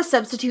used to have a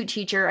substitute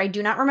teacher. I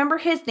do not remember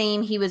his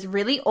name. He was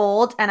really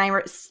old, and I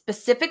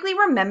specifically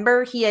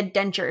remember he had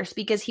dentures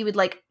because he would,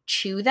 like,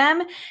 chew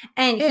them,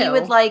 and Ew. He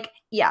would, like,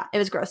 yeah, it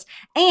was gross.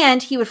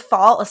 And he would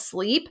fall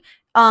asleep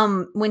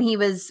when he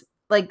was,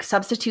 like,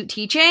 substitute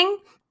teaching,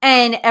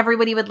 and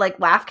everybody would,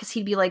 like, laugh because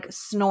he'd be, like,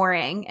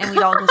 snoring, and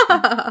we'd all just be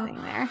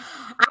sitting there.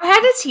 I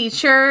had a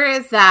teacher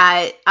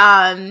that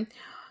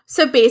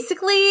so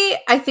basically,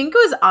 I think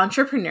it was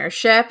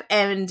entrepreneurship,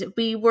 and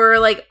we were,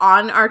 like,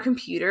 on our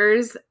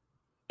computers,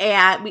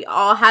 and we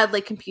all had,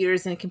 like,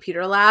 computers in a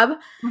computer lab,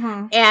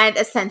 and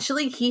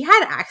essentially, he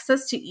had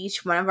access to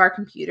each one of our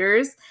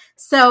computers,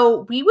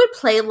 so we would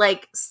play,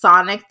 like,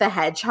 Sonic the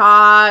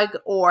Hedgehog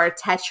or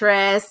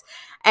Tetris,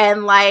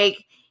 and,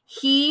 like,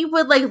 he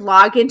would, like,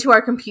 log into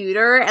our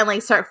computer and,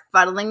 like, start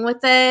fuddling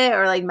with it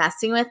or, like,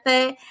 messing with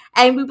it,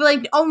 and we'd be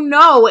like, oh,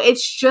 no,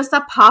 it's just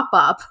a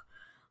pop-up.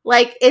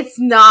 Like, it's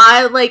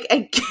not, like,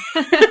 it's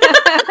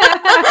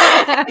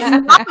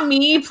not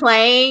me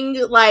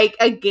playing, like,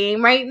 a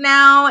game right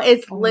now.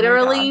 It's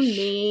literally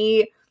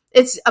me.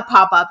 It's a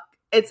pop-up.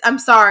 I'm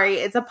sorry.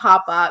 It's a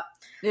pop-up.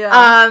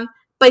 Yeah.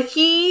 But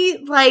he,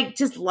 like,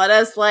 just let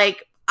us,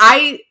 like,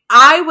 I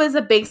was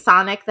a big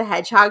Sonic the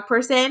Hedgehog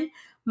person.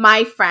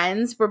 My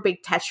friends were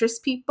big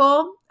Tetris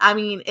people. I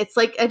mean, it's,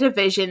 like, a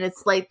division.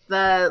 It's, like,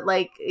 the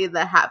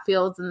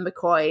Hatfields and the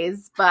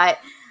McCoys. But,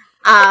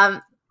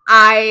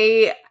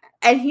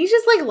 and he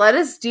just, like, let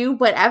us do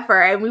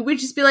whatever, and we would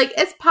just be like,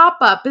 it's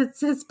pop-up,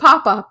 it's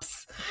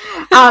pop-ups.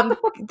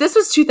 This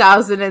was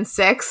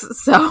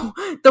 2006, so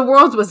the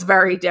world was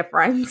very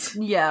different.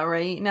 Yeah,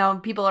 right. Now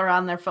people are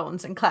on their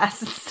phones in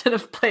class instead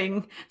of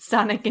playing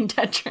Sonic and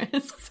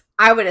Tetris.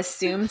 I would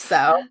assume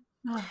so.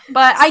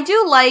 But I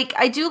do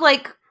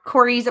like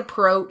Corey's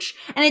approach,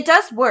 and it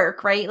does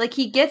work, right? Like,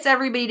 he gets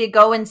everybody to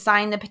go and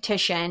sign the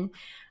petition.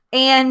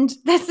 And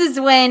this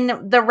is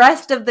when the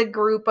rest of the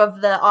group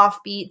of the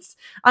offbeats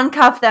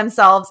uncuff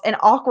themselves and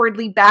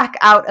awkwardly back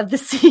out of the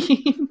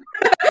scene.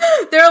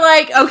 They're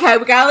like, okay,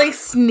 we gotta, like,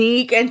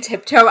 sneak and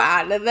tiptoe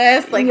out of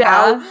this. Like,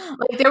 how?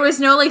 Like, there was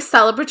no, like,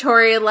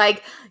 celebratory,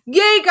 like,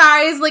 yay,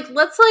 guys, like,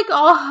 let's, like,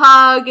 all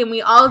hug, and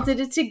we all did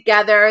it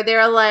together. They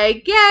were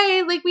like,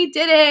 yay, like, we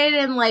did it,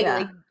 and,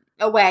 like,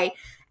 away.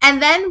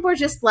 And then we're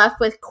just left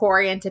with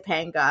Corey and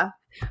Topanga.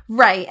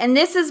 Right. And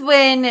this is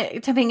when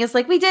Topanga's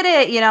like, we did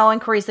it,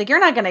 and Corey's like, you're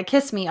not going to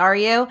kiss me, are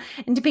you?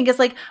 And Topanga's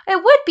like,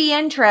 it would be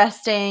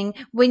interesting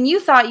when you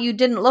thought you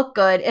didn't look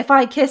good if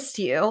I kissed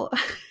you.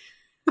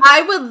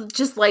 I would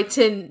just like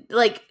to,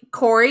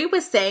 Corey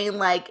was saying,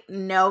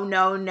 no,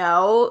 no,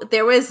 no.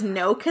 There was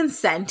no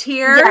consent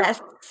here.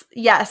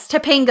 Yes.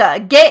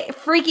 Topanga, get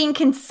freaking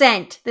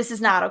consent. This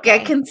is not okay.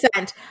 Get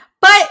consent.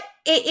 But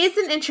it is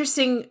an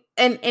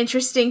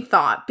interesting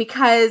thought,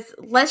 because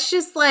let's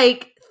just,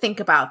 think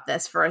about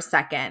this for a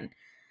second.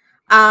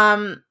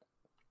 It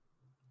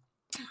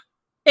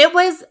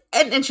was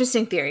an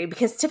interesting theory,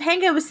 because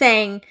Topanga was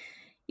saying,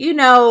 you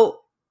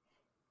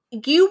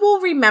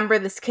will remember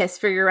this kiss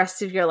for the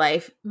rest of your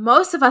life.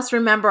 Most of us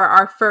remember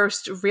our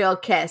first real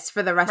kiss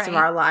for the rest of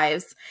our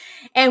lives.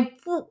 And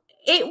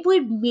it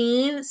would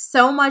mean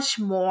so much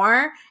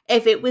more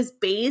if it was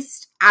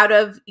based out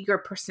of your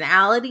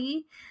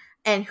personality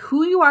and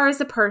who you are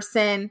as a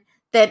person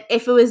than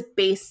if it was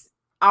based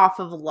off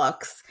of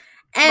looks.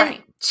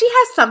 And she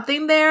has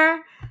something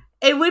there.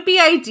 It would be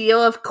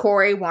ideal if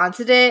Corey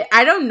wanted it.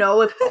 I don't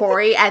know if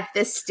Corey at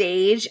this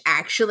stage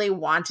actually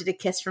wanted a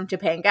kiss from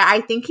Topanga.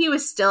 I think he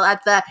was still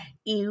at the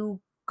ew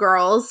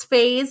girls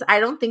phase. I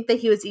don't think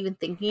that he was even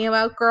thinking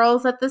about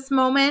girls at this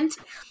moment.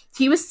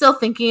 He was still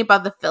thinking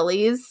about the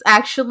Phillies,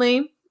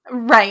 actually.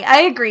 Right,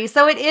 I agree.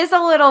 So it is a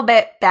little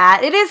bit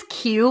bad. It is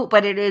cute,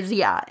 but it is,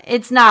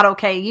 it's not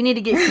okay. You need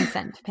to get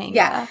consent, Topanga.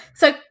 Yeah.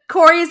 So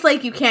Corey's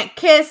like, you can't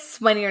kiss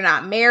when you're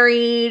not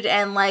married.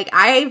 And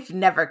I've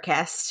never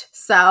kissed.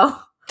 So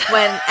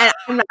and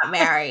I'm not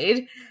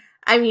married.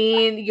 I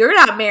mean, you're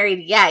not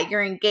married yet.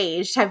 You're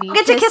engaged. Have you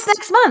get to kiss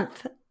next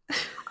month?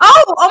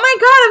 Oh my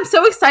God. I'm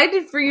so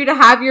excited for you to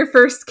have your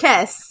first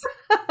kiss.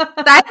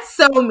 That's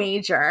so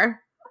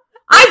major.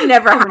 I've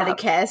never had a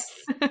kiss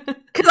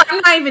because I'm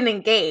not even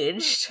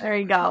engaged. There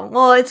you go.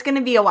 Well, it's going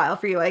to be a while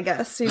for you, I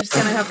guess. So you're just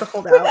going to have to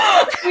hold out.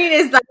 I mean,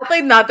 is that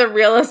not the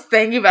realest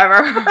thing you've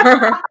ever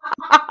heard?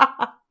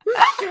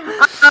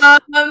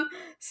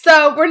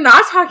 So we're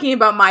not talking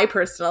about my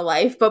personal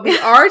life, but we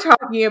are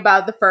talking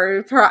about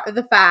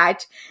the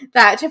fact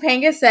that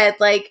Topanga said,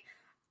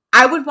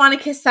 I would want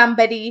to kiss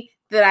somebody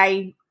that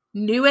I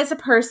knew as a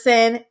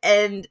person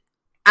and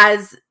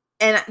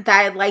that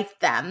I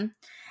liked them.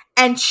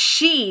 And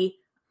she,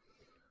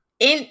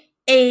 in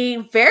a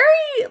very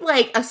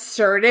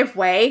assertive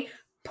way,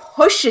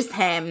 pushes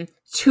him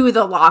to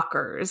the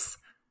lockers.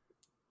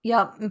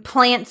 Yep, and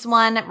plants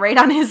one right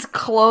on his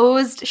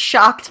closed,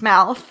 shocked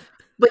mouth.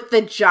 With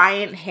the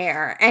giant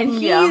hair. And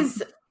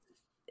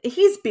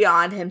he's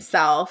beyond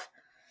himself.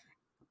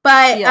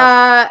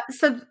 But,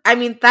 so, I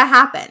mean, that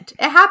happened.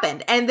 It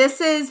happened. And this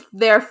is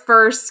their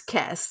first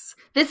kiss.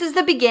 This is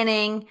the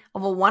beginning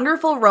of a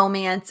wonderful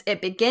romance.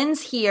 It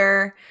begins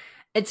here.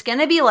 It's going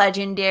to be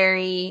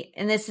legendary.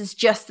 And this is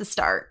just the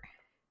start.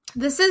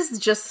 This is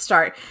just the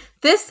start.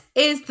 This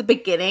is the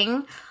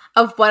beginning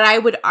of what I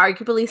would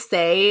arguably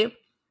say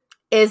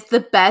is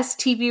the best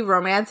TV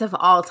romance of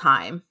all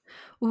time.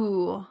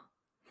 Ooh.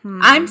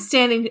 I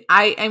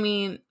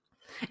mean,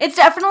 it's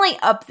definitely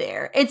up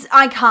there. It's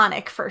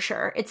iconic for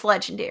sure. It's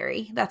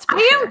legendary. That's for sure.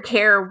 I don't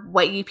care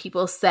what you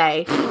people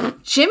say.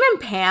 Jim and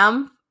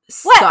Pam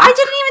suck. What? I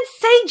didn't even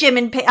say Jim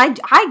and Pam.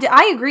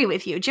 I agree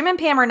with you. Jim and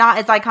Pam are not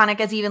as iconic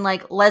as even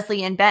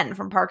Leslie and Ben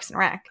from Parks and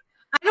Rec.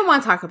 I don't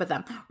want to talk about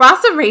them.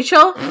 Ross and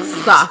Rachel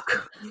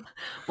suck.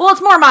 Well,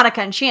 it's more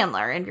Monica and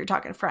Chandler if you're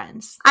talking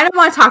Friends. I don't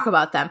want to talk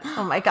about them.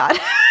 Oh my God.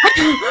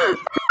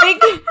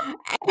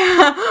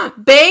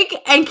 Big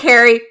and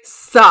Carrie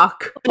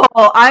suck.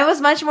 Oh, I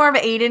was much more of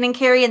Aiden and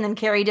Carrie, and then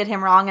Carrie did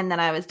him wrong, and then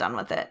I was done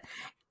with it.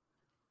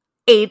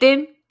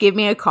 Aiden, give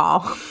me a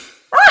call.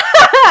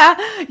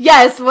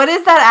 Yes, what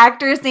is that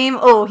actor's name?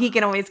 Oh, he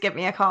can always give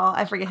me a call.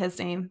 I forget his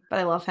name, but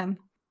I love him.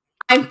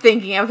 I'm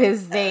thinking of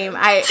his name.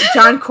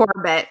 John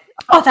Corbett.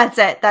 Oh, that's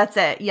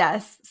it.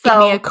 Yes. So, give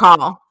me a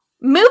call.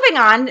 Moving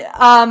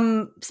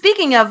on.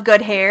 Speaking of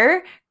good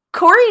hair,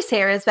 Corey's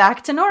hair is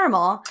back to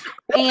normal.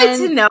 I'd like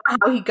to know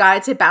how he got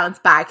it to bounce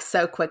back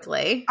so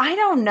quickly. I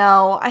don't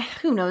know.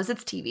 Who knows?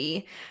 It's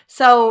TV.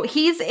 So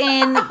he's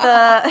in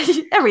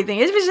the everything.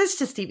 It was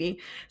just TV.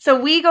 So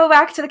we go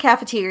back to the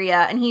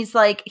cafeteria, and he's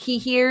he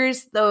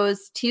hears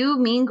those two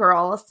mean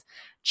girls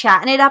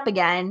chatting it up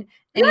again.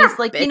 And he's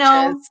like,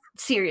 bitches.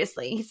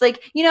 Seriously. He's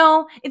like,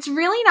 it's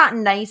really not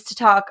nice to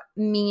talk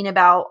mean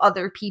about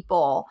other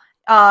people.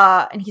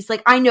 And he's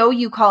like, I know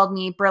you called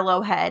me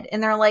Brillo head.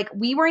 And they're like,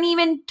 we weren't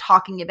even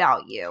talking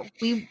about you.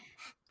 We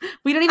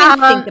don't even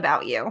think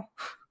about you.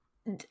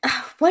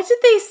 What did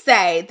they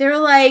say? They're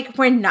like,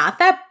 we're not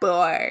that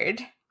bored.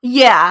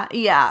 Yeah.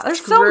 They're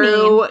so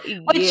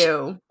mean.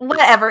 You.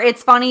 Whatever.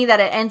 It's funny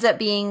that it ends up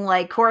being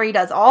Corey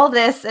does all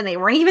this and they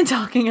weren't even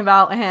talking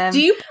about him.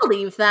 Do you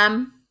believe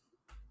them?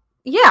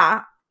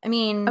 Yeah. I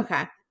mean,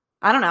 okay.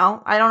 I don't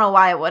know. I don't know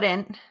why I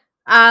wouldn't.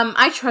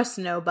 I trust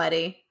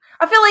nobody.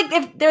 I feel like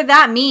if they're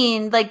that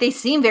mean, they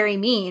seem very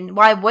mean.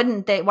 Why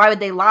wouldn't they? Why would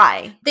they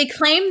lie? They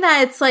claim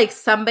that it's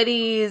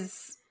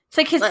somebody's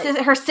It's like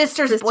her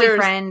sister's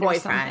boyfriend or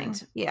something.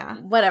 Yeah.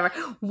 Whatever.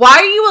 Why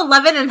are you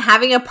 11 and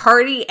having a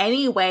party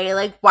anyway?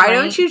 Like, why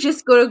don't you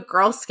just go to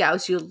Girl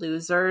Scouts, you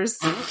losers?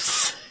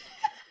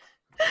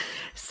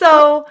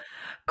 So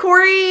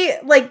Corey,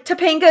 like,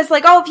 Topanga's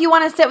like, oh, if you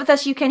want to sit with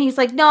us, you can. He's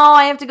like, no,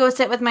 I have to go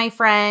sit with my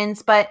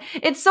friends. But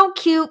it's so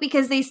cute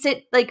because they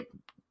sit like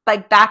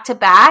back to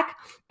back.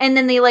 And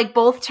then they like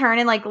both turn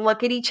and like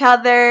look at each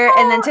other. Oh.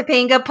 And then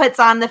Topanga puts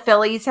on the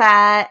Phillies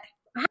hat.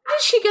 How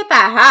did she get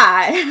that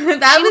hat? She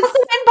must have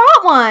been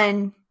bought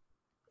one.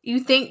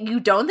 You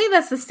don't think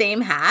that's the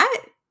same hat?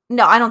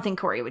 No, I don't think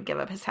Corey would give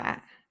up his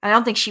hat. I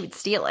don't think she would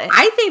steal it.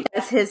 I think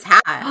that's his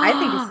hat. I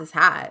think it's his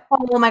hat.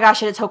 Oh my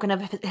gosh, it's a token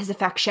of his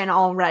affection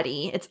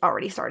already. It's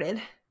already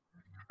started.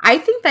 I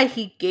think that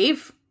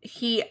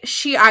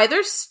she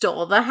either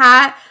stole the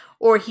hat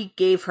or he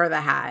gave her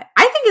the hat.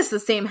 I think it's the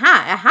same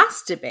hat. It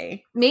has to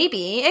be.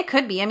 Maybe. It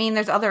could be. I mean,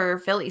 there's other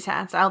Phillies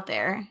hats out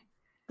there.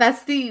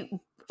 That's the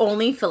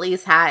only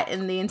Phillies hat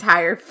in the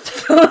entire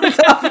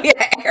Philadelphia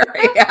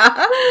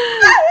area.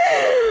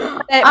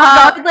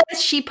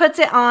 Regardless, she puts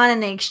it on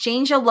and they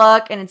exchange a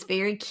look and it's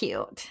very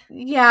cute.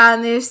 Yeah,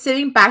 and they're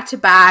sitting back to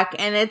back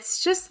and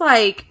it's just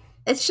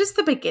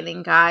the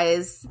beginning,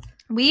 guys.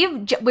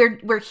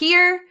 We're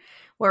here.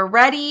 We're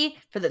ready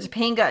for the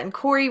Topanga and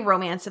Corey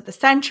romance of the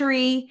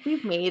century.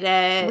 We've made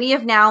it. We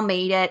have now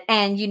made it.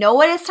 And you know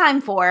what it's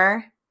time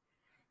for?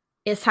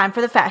 It's time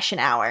for the fashion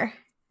hour.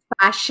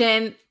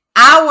 Fashion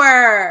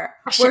hour.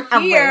 We're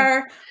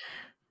here.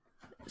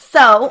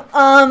 So,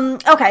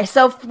 okay,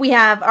 so we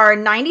have our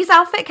 90s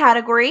outfit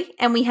category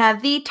and we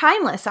have the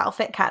timeless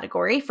outfit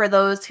category for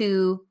those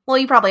who, well,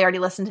 you probably already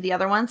listened to the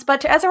other ones,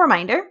 but as a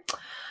reminder,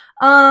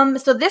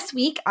 so this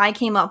week I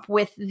came up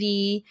with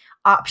the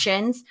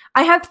options.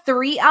 I have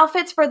 3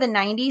 outfits for the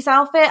 90s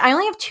outfit. I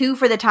only have 2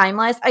 for the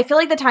timeless. I feel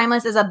like the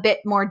timeless is a bit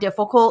more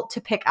difficult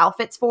to pick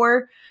outfits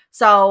for,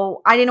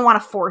 so I didn't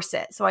want to force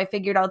it, so I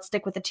figured I'd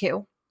stick with the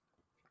 2.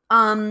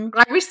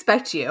 I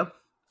respect you.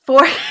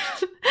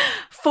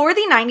 For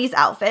the 90s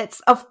outfits,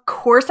 of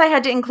course I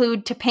had to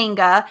include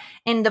Topanga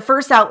in the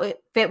first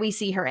outfit we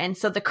see her in.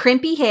 So the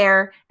crimpy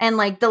hair and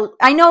like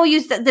I know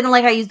you didn't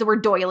like I used the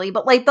word doily,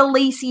 but like the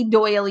lacy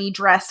doily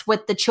dress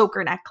with the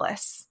choker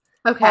necklace.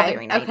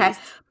 Okay. Okay.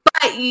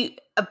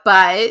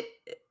 But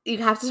you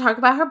have to talk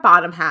about her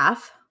bottom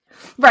half.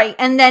 Right.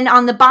 And then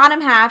on the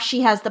bottom half,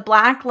 she has the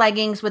black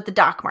leggings with the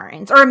Doc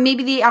Martens. Or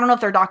maybe I don't know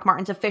if they're Doc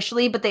Martens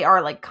officially, but they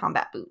are like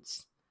combat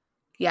boots.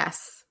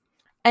 Yes.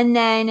 And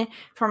then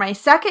for my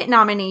second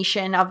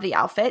nomination of the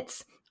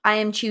outfits, I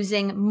am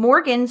choosing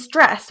Morgan's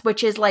dress,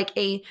 which is like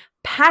a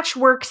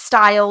patchwork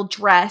style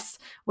dress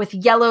with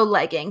yellow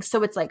leggings.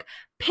 So it's like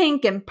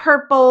pink and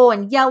purple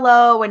and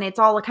yellow, and it's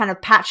all kind of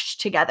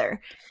patched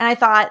together. And I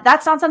thought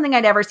that's not something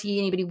I'd ever see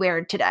anybody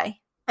wear today.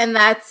 And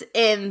that's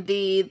in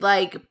the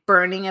like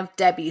burning of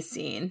Debbie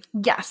scene.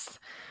 Yes.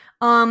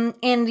 And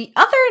the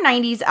other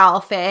 90s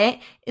outfit,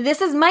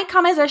 might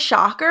come as a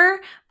shocker,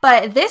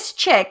 but this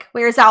chick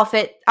wears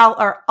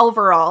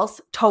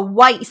overalls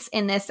twice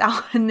in this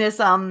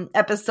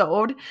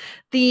episode.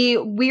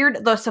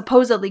 The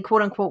supposedly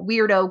quote unquote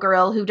weirdo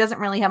girl who doesn't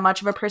really have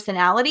much of a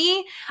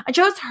personality. I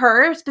chose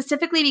her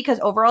specifically because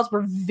overalls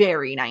were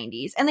very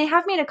 90s, and they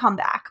have made a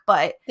comeback,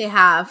 but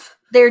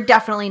they're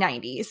definitely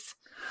 90s.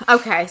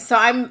 Okay, so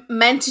I'm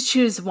meant to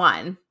choose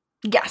one.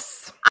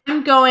 Yes.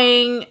 I'm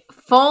going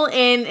full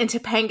in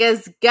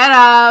Topanga's get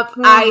up.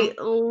 I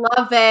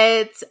love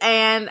it.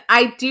 And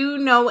I do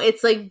know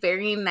it's like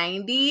very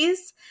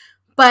 90s,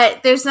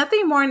 but there's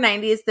nothing more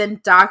 90s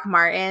than Doc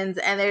Martens,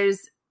 and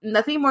there's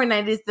nothing more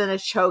 90s than a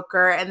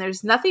choker, and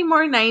there's nothing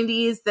more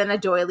 90s than a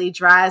doily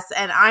dress.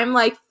 And I'm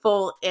like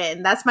full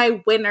in. That's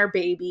my winner,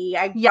 baby.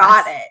 I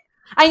got it.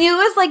 I knew it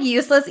was like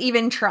useless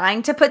even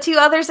trying to put 2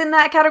 others in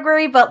that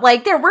category, but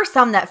like there were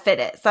some that fit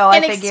it. So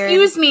I figured.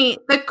 Excuse me,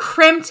 the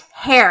crimped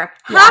hair.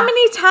 Yeah. How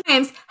many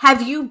times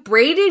have you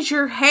braided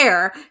your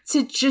hair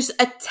to just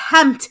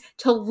attempt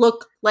to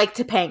look like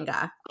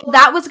Topanga?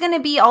 That was going to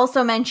be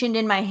also mentioned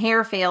in my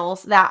hair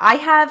fails that I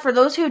have. For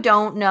those who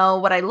don't know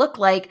what I look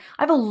like,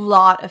 I have a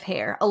lot of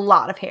hair.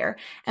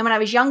 And when I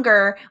was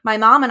younger, my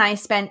mom and I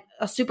spent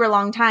a super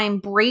long time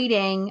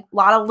braiding a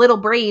lot of little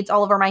braids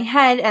all over my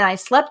head, and I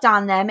slept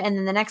on them. And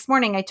then the next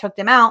morning I took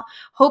them out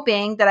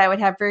hoping that I would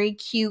have very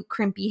cute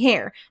crimpy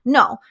hair.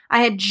 No,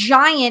 I had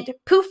giant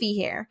poofy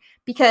hair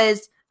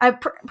because I'm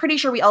pretty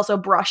sure we also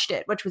brushed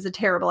it, which was a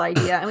terrible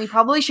idea. And we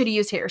probably should have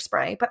used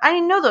hairspray, but I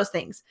didn't know those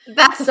things.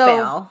 That's a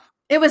fail.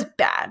 It was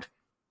bad.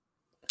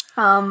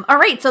 All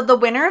right. So the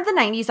winner of the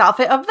 90s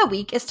outfit of the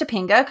week is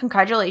Topanga.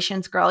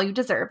 Congratulations, girl. You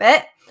deserve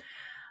it.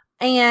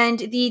 And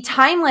the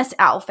timeless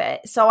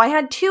outfit. So I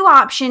had 2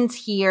 options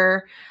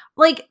here.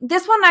 Like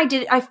this one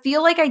I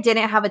feel like I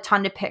didn't have a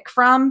ton to pick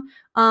from.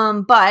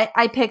 But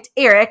I picked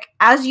Eric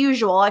as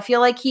usual. I feel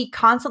like he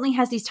constantly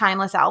has these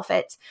timeless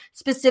outfits,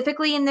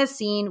 specifically in this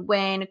scene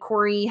when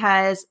Corey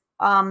has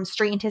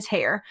straightened his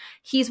hair.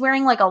 He's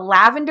wearing like a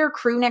lavender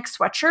crew neck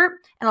sweatshirt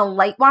and a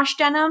light wash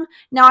denim.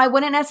 Now I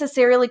wouldn't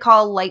necessarily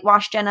call light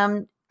wash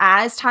denim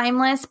as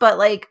timeless, but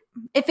like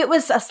if it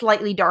was a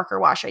slightly darker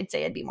wash, I'd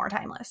say it'd be more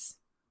timeless.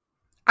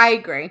 I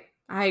agree.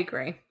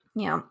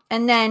 Yeah.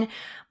 And then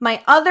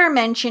my other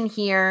mention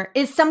here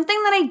is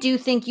something that I do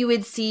think you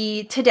would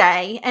see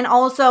today. And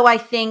also I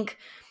think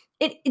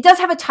it does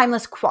have a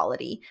timeless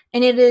quality.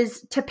 And it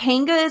is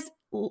Topanga's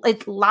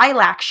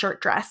lilac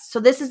shirt dress.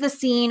 So this is the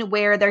scene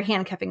where they're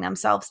handcuffing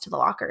themselves to the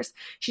lockers.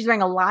 She's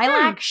wearing a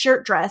lilac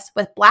shirt dress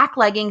with black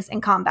leggings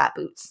and combat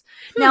boots.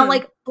 Now,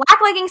 like,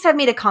 black leggings have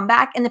made a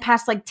comeback in the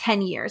past, like,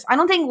 10 years. I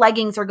don't think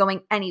leggings are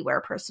going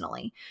anywhere,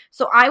 personally.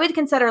 So I would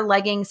consider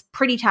leggings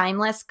pretty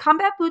timeless.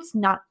 Combat boots,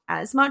 not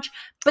as much.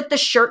 But the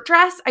shirt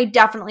dress, I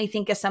definitely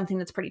think is something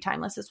that's pretty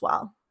timeless as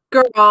well.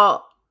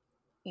 Girl,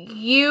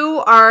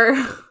 you are...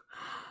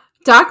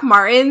 Doc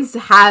Martens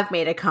have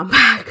made a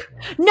comeback.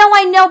 No,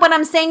 I know, but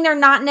I'm saying they're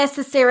not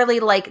necessarily,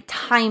 like,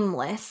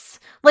 timeless.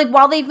 Like,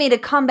 while they've made a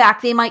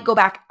comeback, they might go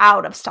back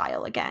out of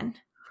style again.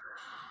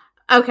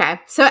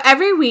 Okay, so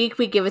every week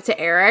we give it to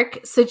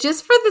Eric. So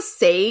just for the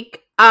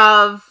sake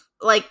of,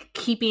 like,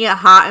 keeping it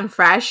hot and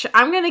fresh,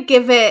 I'm going to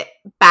give it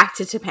back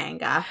to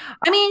Topanga.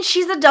 I mean,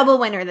 she's a double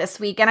winner this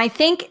week, and I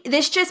think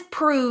this just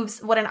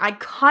proves what an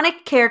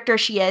iconic character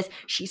she is.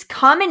 She's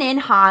coming in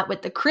hot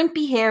with the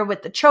crimpy hair,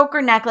 with the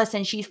choker necklace,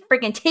 and she's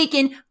freaking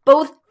taken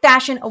both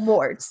fashion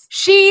awards.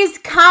 She's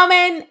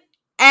coming,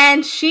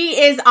 and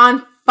she is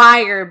on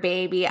fire,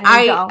 baby.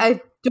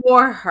 I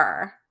adore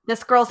her.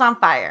 This girl's on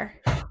fire.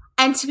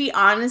 And to be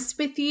honest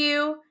with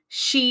you,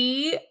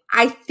 she,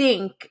 I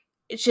think,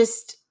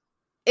 just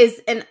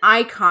is an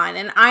icon.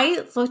 And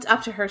I looked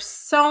up to her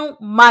so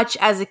much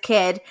as a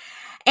kid.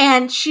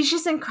 And she's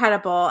just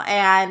incredible.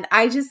 And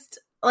I just,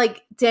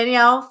 like,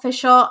 Danielle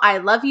Fishel, I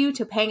love you.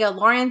 Topanga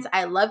Lawrence,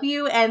 I love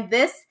you. And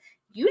this,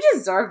 you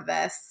deserve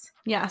this.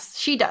 Yes,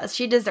 she does.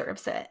 She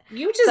deserves it.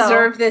 You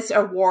deserve this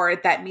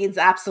award that means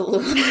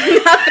absolutely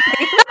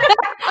nothing.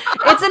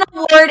 It's an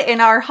award in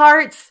our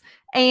hearts.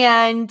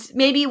 And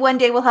maybe one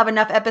day we'll have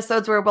enough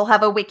episodes where we'll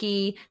have a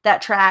wiki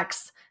that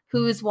tracks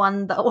who's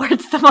won the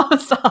awards the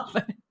most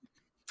often.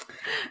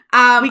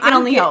 We can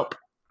only hope.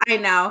 I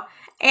know.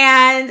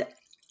 And,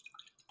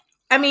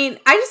 I mean,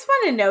 I just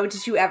want to know,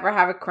 did you ever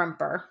have a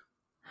crimper?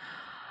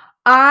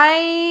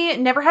 I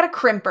never had a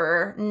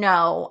crimper,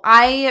 no.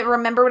 I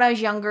remember when I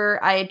was younger,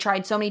 I had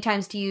tried so many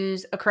times to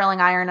use a curling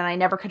iron and I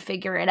never could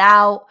figure it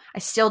out. I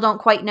still don't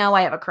quite know.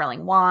 I have a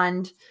curling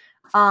wand.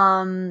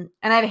 And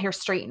I have a hair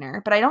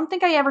straightener, but I don't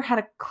think I ever had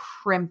a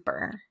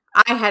crimper.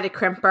 I had a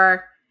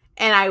crimper,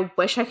 and I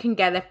wish I can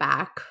get it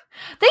back.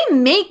 They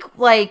make,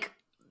 like,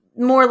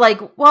 more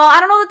like, well, I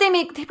don't know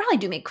that they probably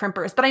do make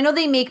crimpers, but I know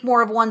they make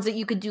more of ones that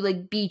you could do,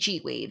 like, beachy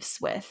waves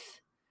with.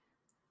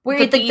 Where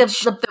it's like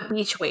the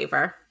beach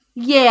waver.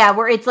 Yeah,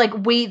 where it's, like,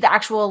 the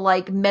actual,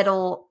 like,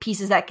 metal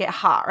pieces that get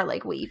hot are,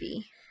 like,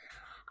 wavy.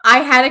 I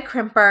had a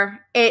crimper.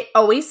 It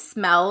always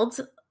smelled.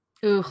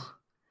 Ooh.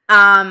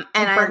 And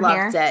I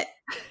loved it.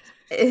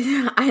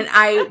 And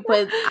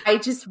I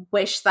just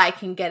wish that I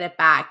can get it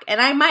back.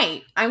 And I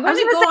might. I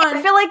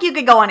feel like you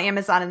could go on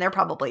Amazon and there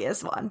probably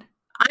is one.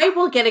 I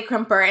will get a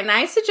crimper, and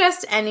I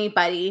suggest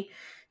anybody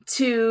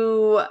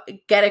to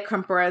get a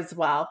crimper as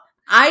well.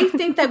 I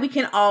think that we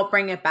can all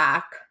bring it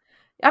back.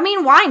 I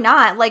mean, why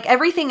not? Like,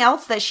 everything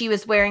else that she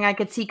was wearing, I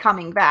could see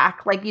coming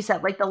back. Like you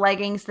said, like the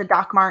leggings, the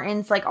Doc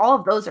Martens, like all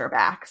of those are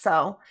back.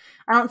 So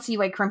I don't see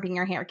why crimping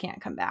your hair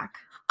can't come back.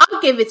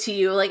 I'll give it to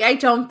you. Like, I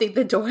don't think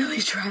the doily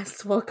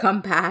dress will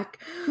come back.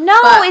 No,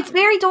 it's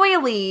very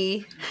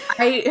doily.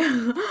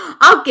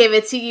 I'll give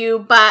it to you,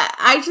 but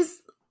I just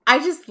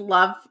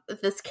love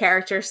this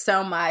character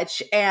so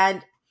much.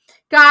 And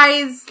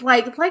guys,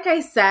 like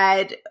I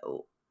said,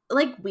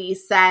 like we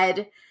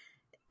said,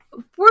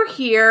 we're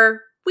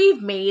here.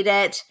 We've made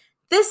it.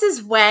 This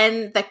is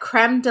when the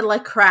creme de la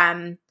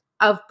creme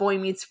of Boy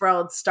Meets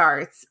World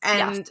starts.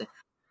 And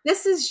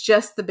This is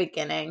just the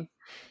beginning.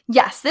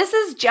 Yes, this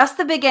is just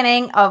the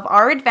beginning of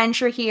our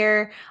adventure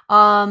here.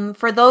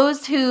 For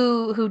those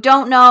who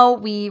don't know,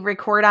 we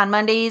record on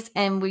Mondays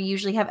and we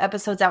usually have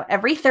episodes out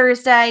every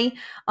Thursday.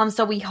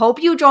 So we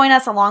hope you join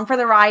us along for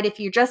the ride. If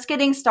you're just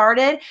getting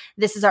started,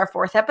 this is our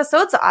 4th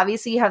episode. So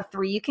obviously you have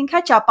 3 you can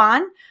catch up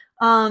on.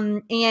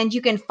 And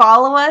you can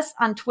follow us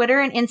on Twitter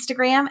and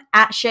Instagram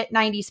at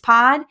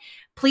Shit90spod.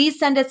 Please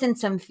send us in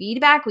some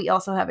feedback. We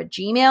also have a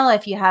Gmail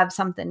if you have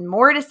something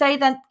more to say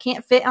that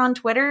can't fit on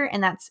Twitter,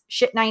 and that's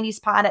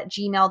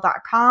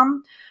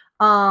shit90spod@gmail.com.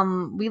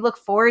 We look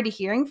forward to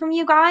hearing from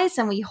you guys,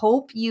 and we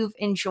hope you've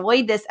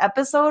enjoyed this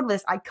episode,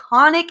 this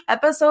iconic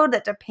episode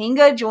that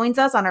Topanga joins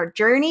us on our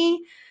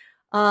journey.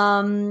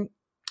 And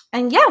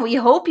yeah, we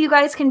hope you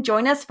guys can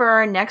join us for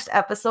our next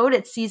episode.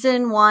 It's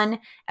season 1,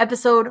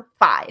 episode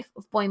 5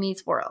 of Boy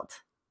Meets World.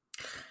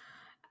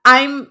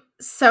 I'm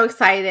so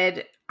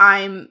excited.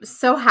 I'm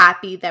so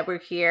happy that we're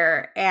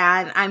here,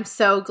 and I'm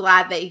so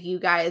glad that you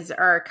guys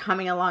are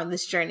coming along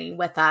this journey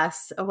with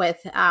us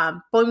with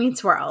Boy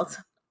Meets World.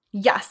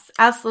 Yes,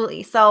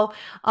 absolutely. So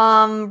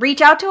reach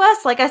out to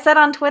us, like I said,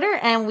 on Twitter,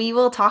 and we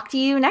will talk to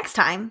you next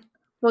time.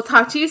 We'll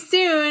talk to you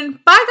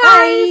soon. Bye,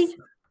 guys. Bye.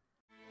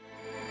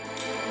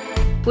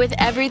 With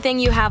everything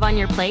you have on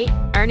your plate,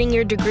 earning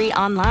your degree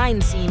online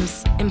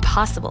seems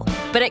impossible.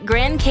 But at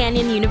Grand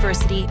Canyon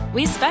University,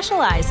 we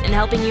specialize in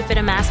helping you fit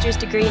a master's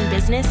degree in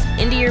business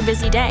into your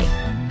busy day.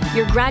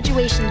 Your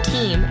graduation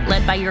team,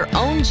 led by your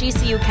own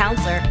GCU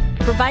counselor,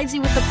 provides you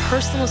with the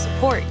personal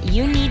support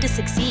you need to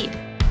succeed.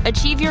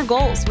 Achieve your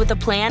goals with a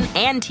plan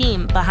and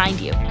team behind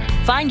you.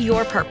 Find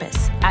your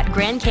purpose at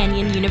Grand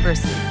Canyon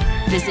University.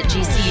 Visit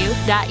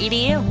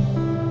gcu.edu.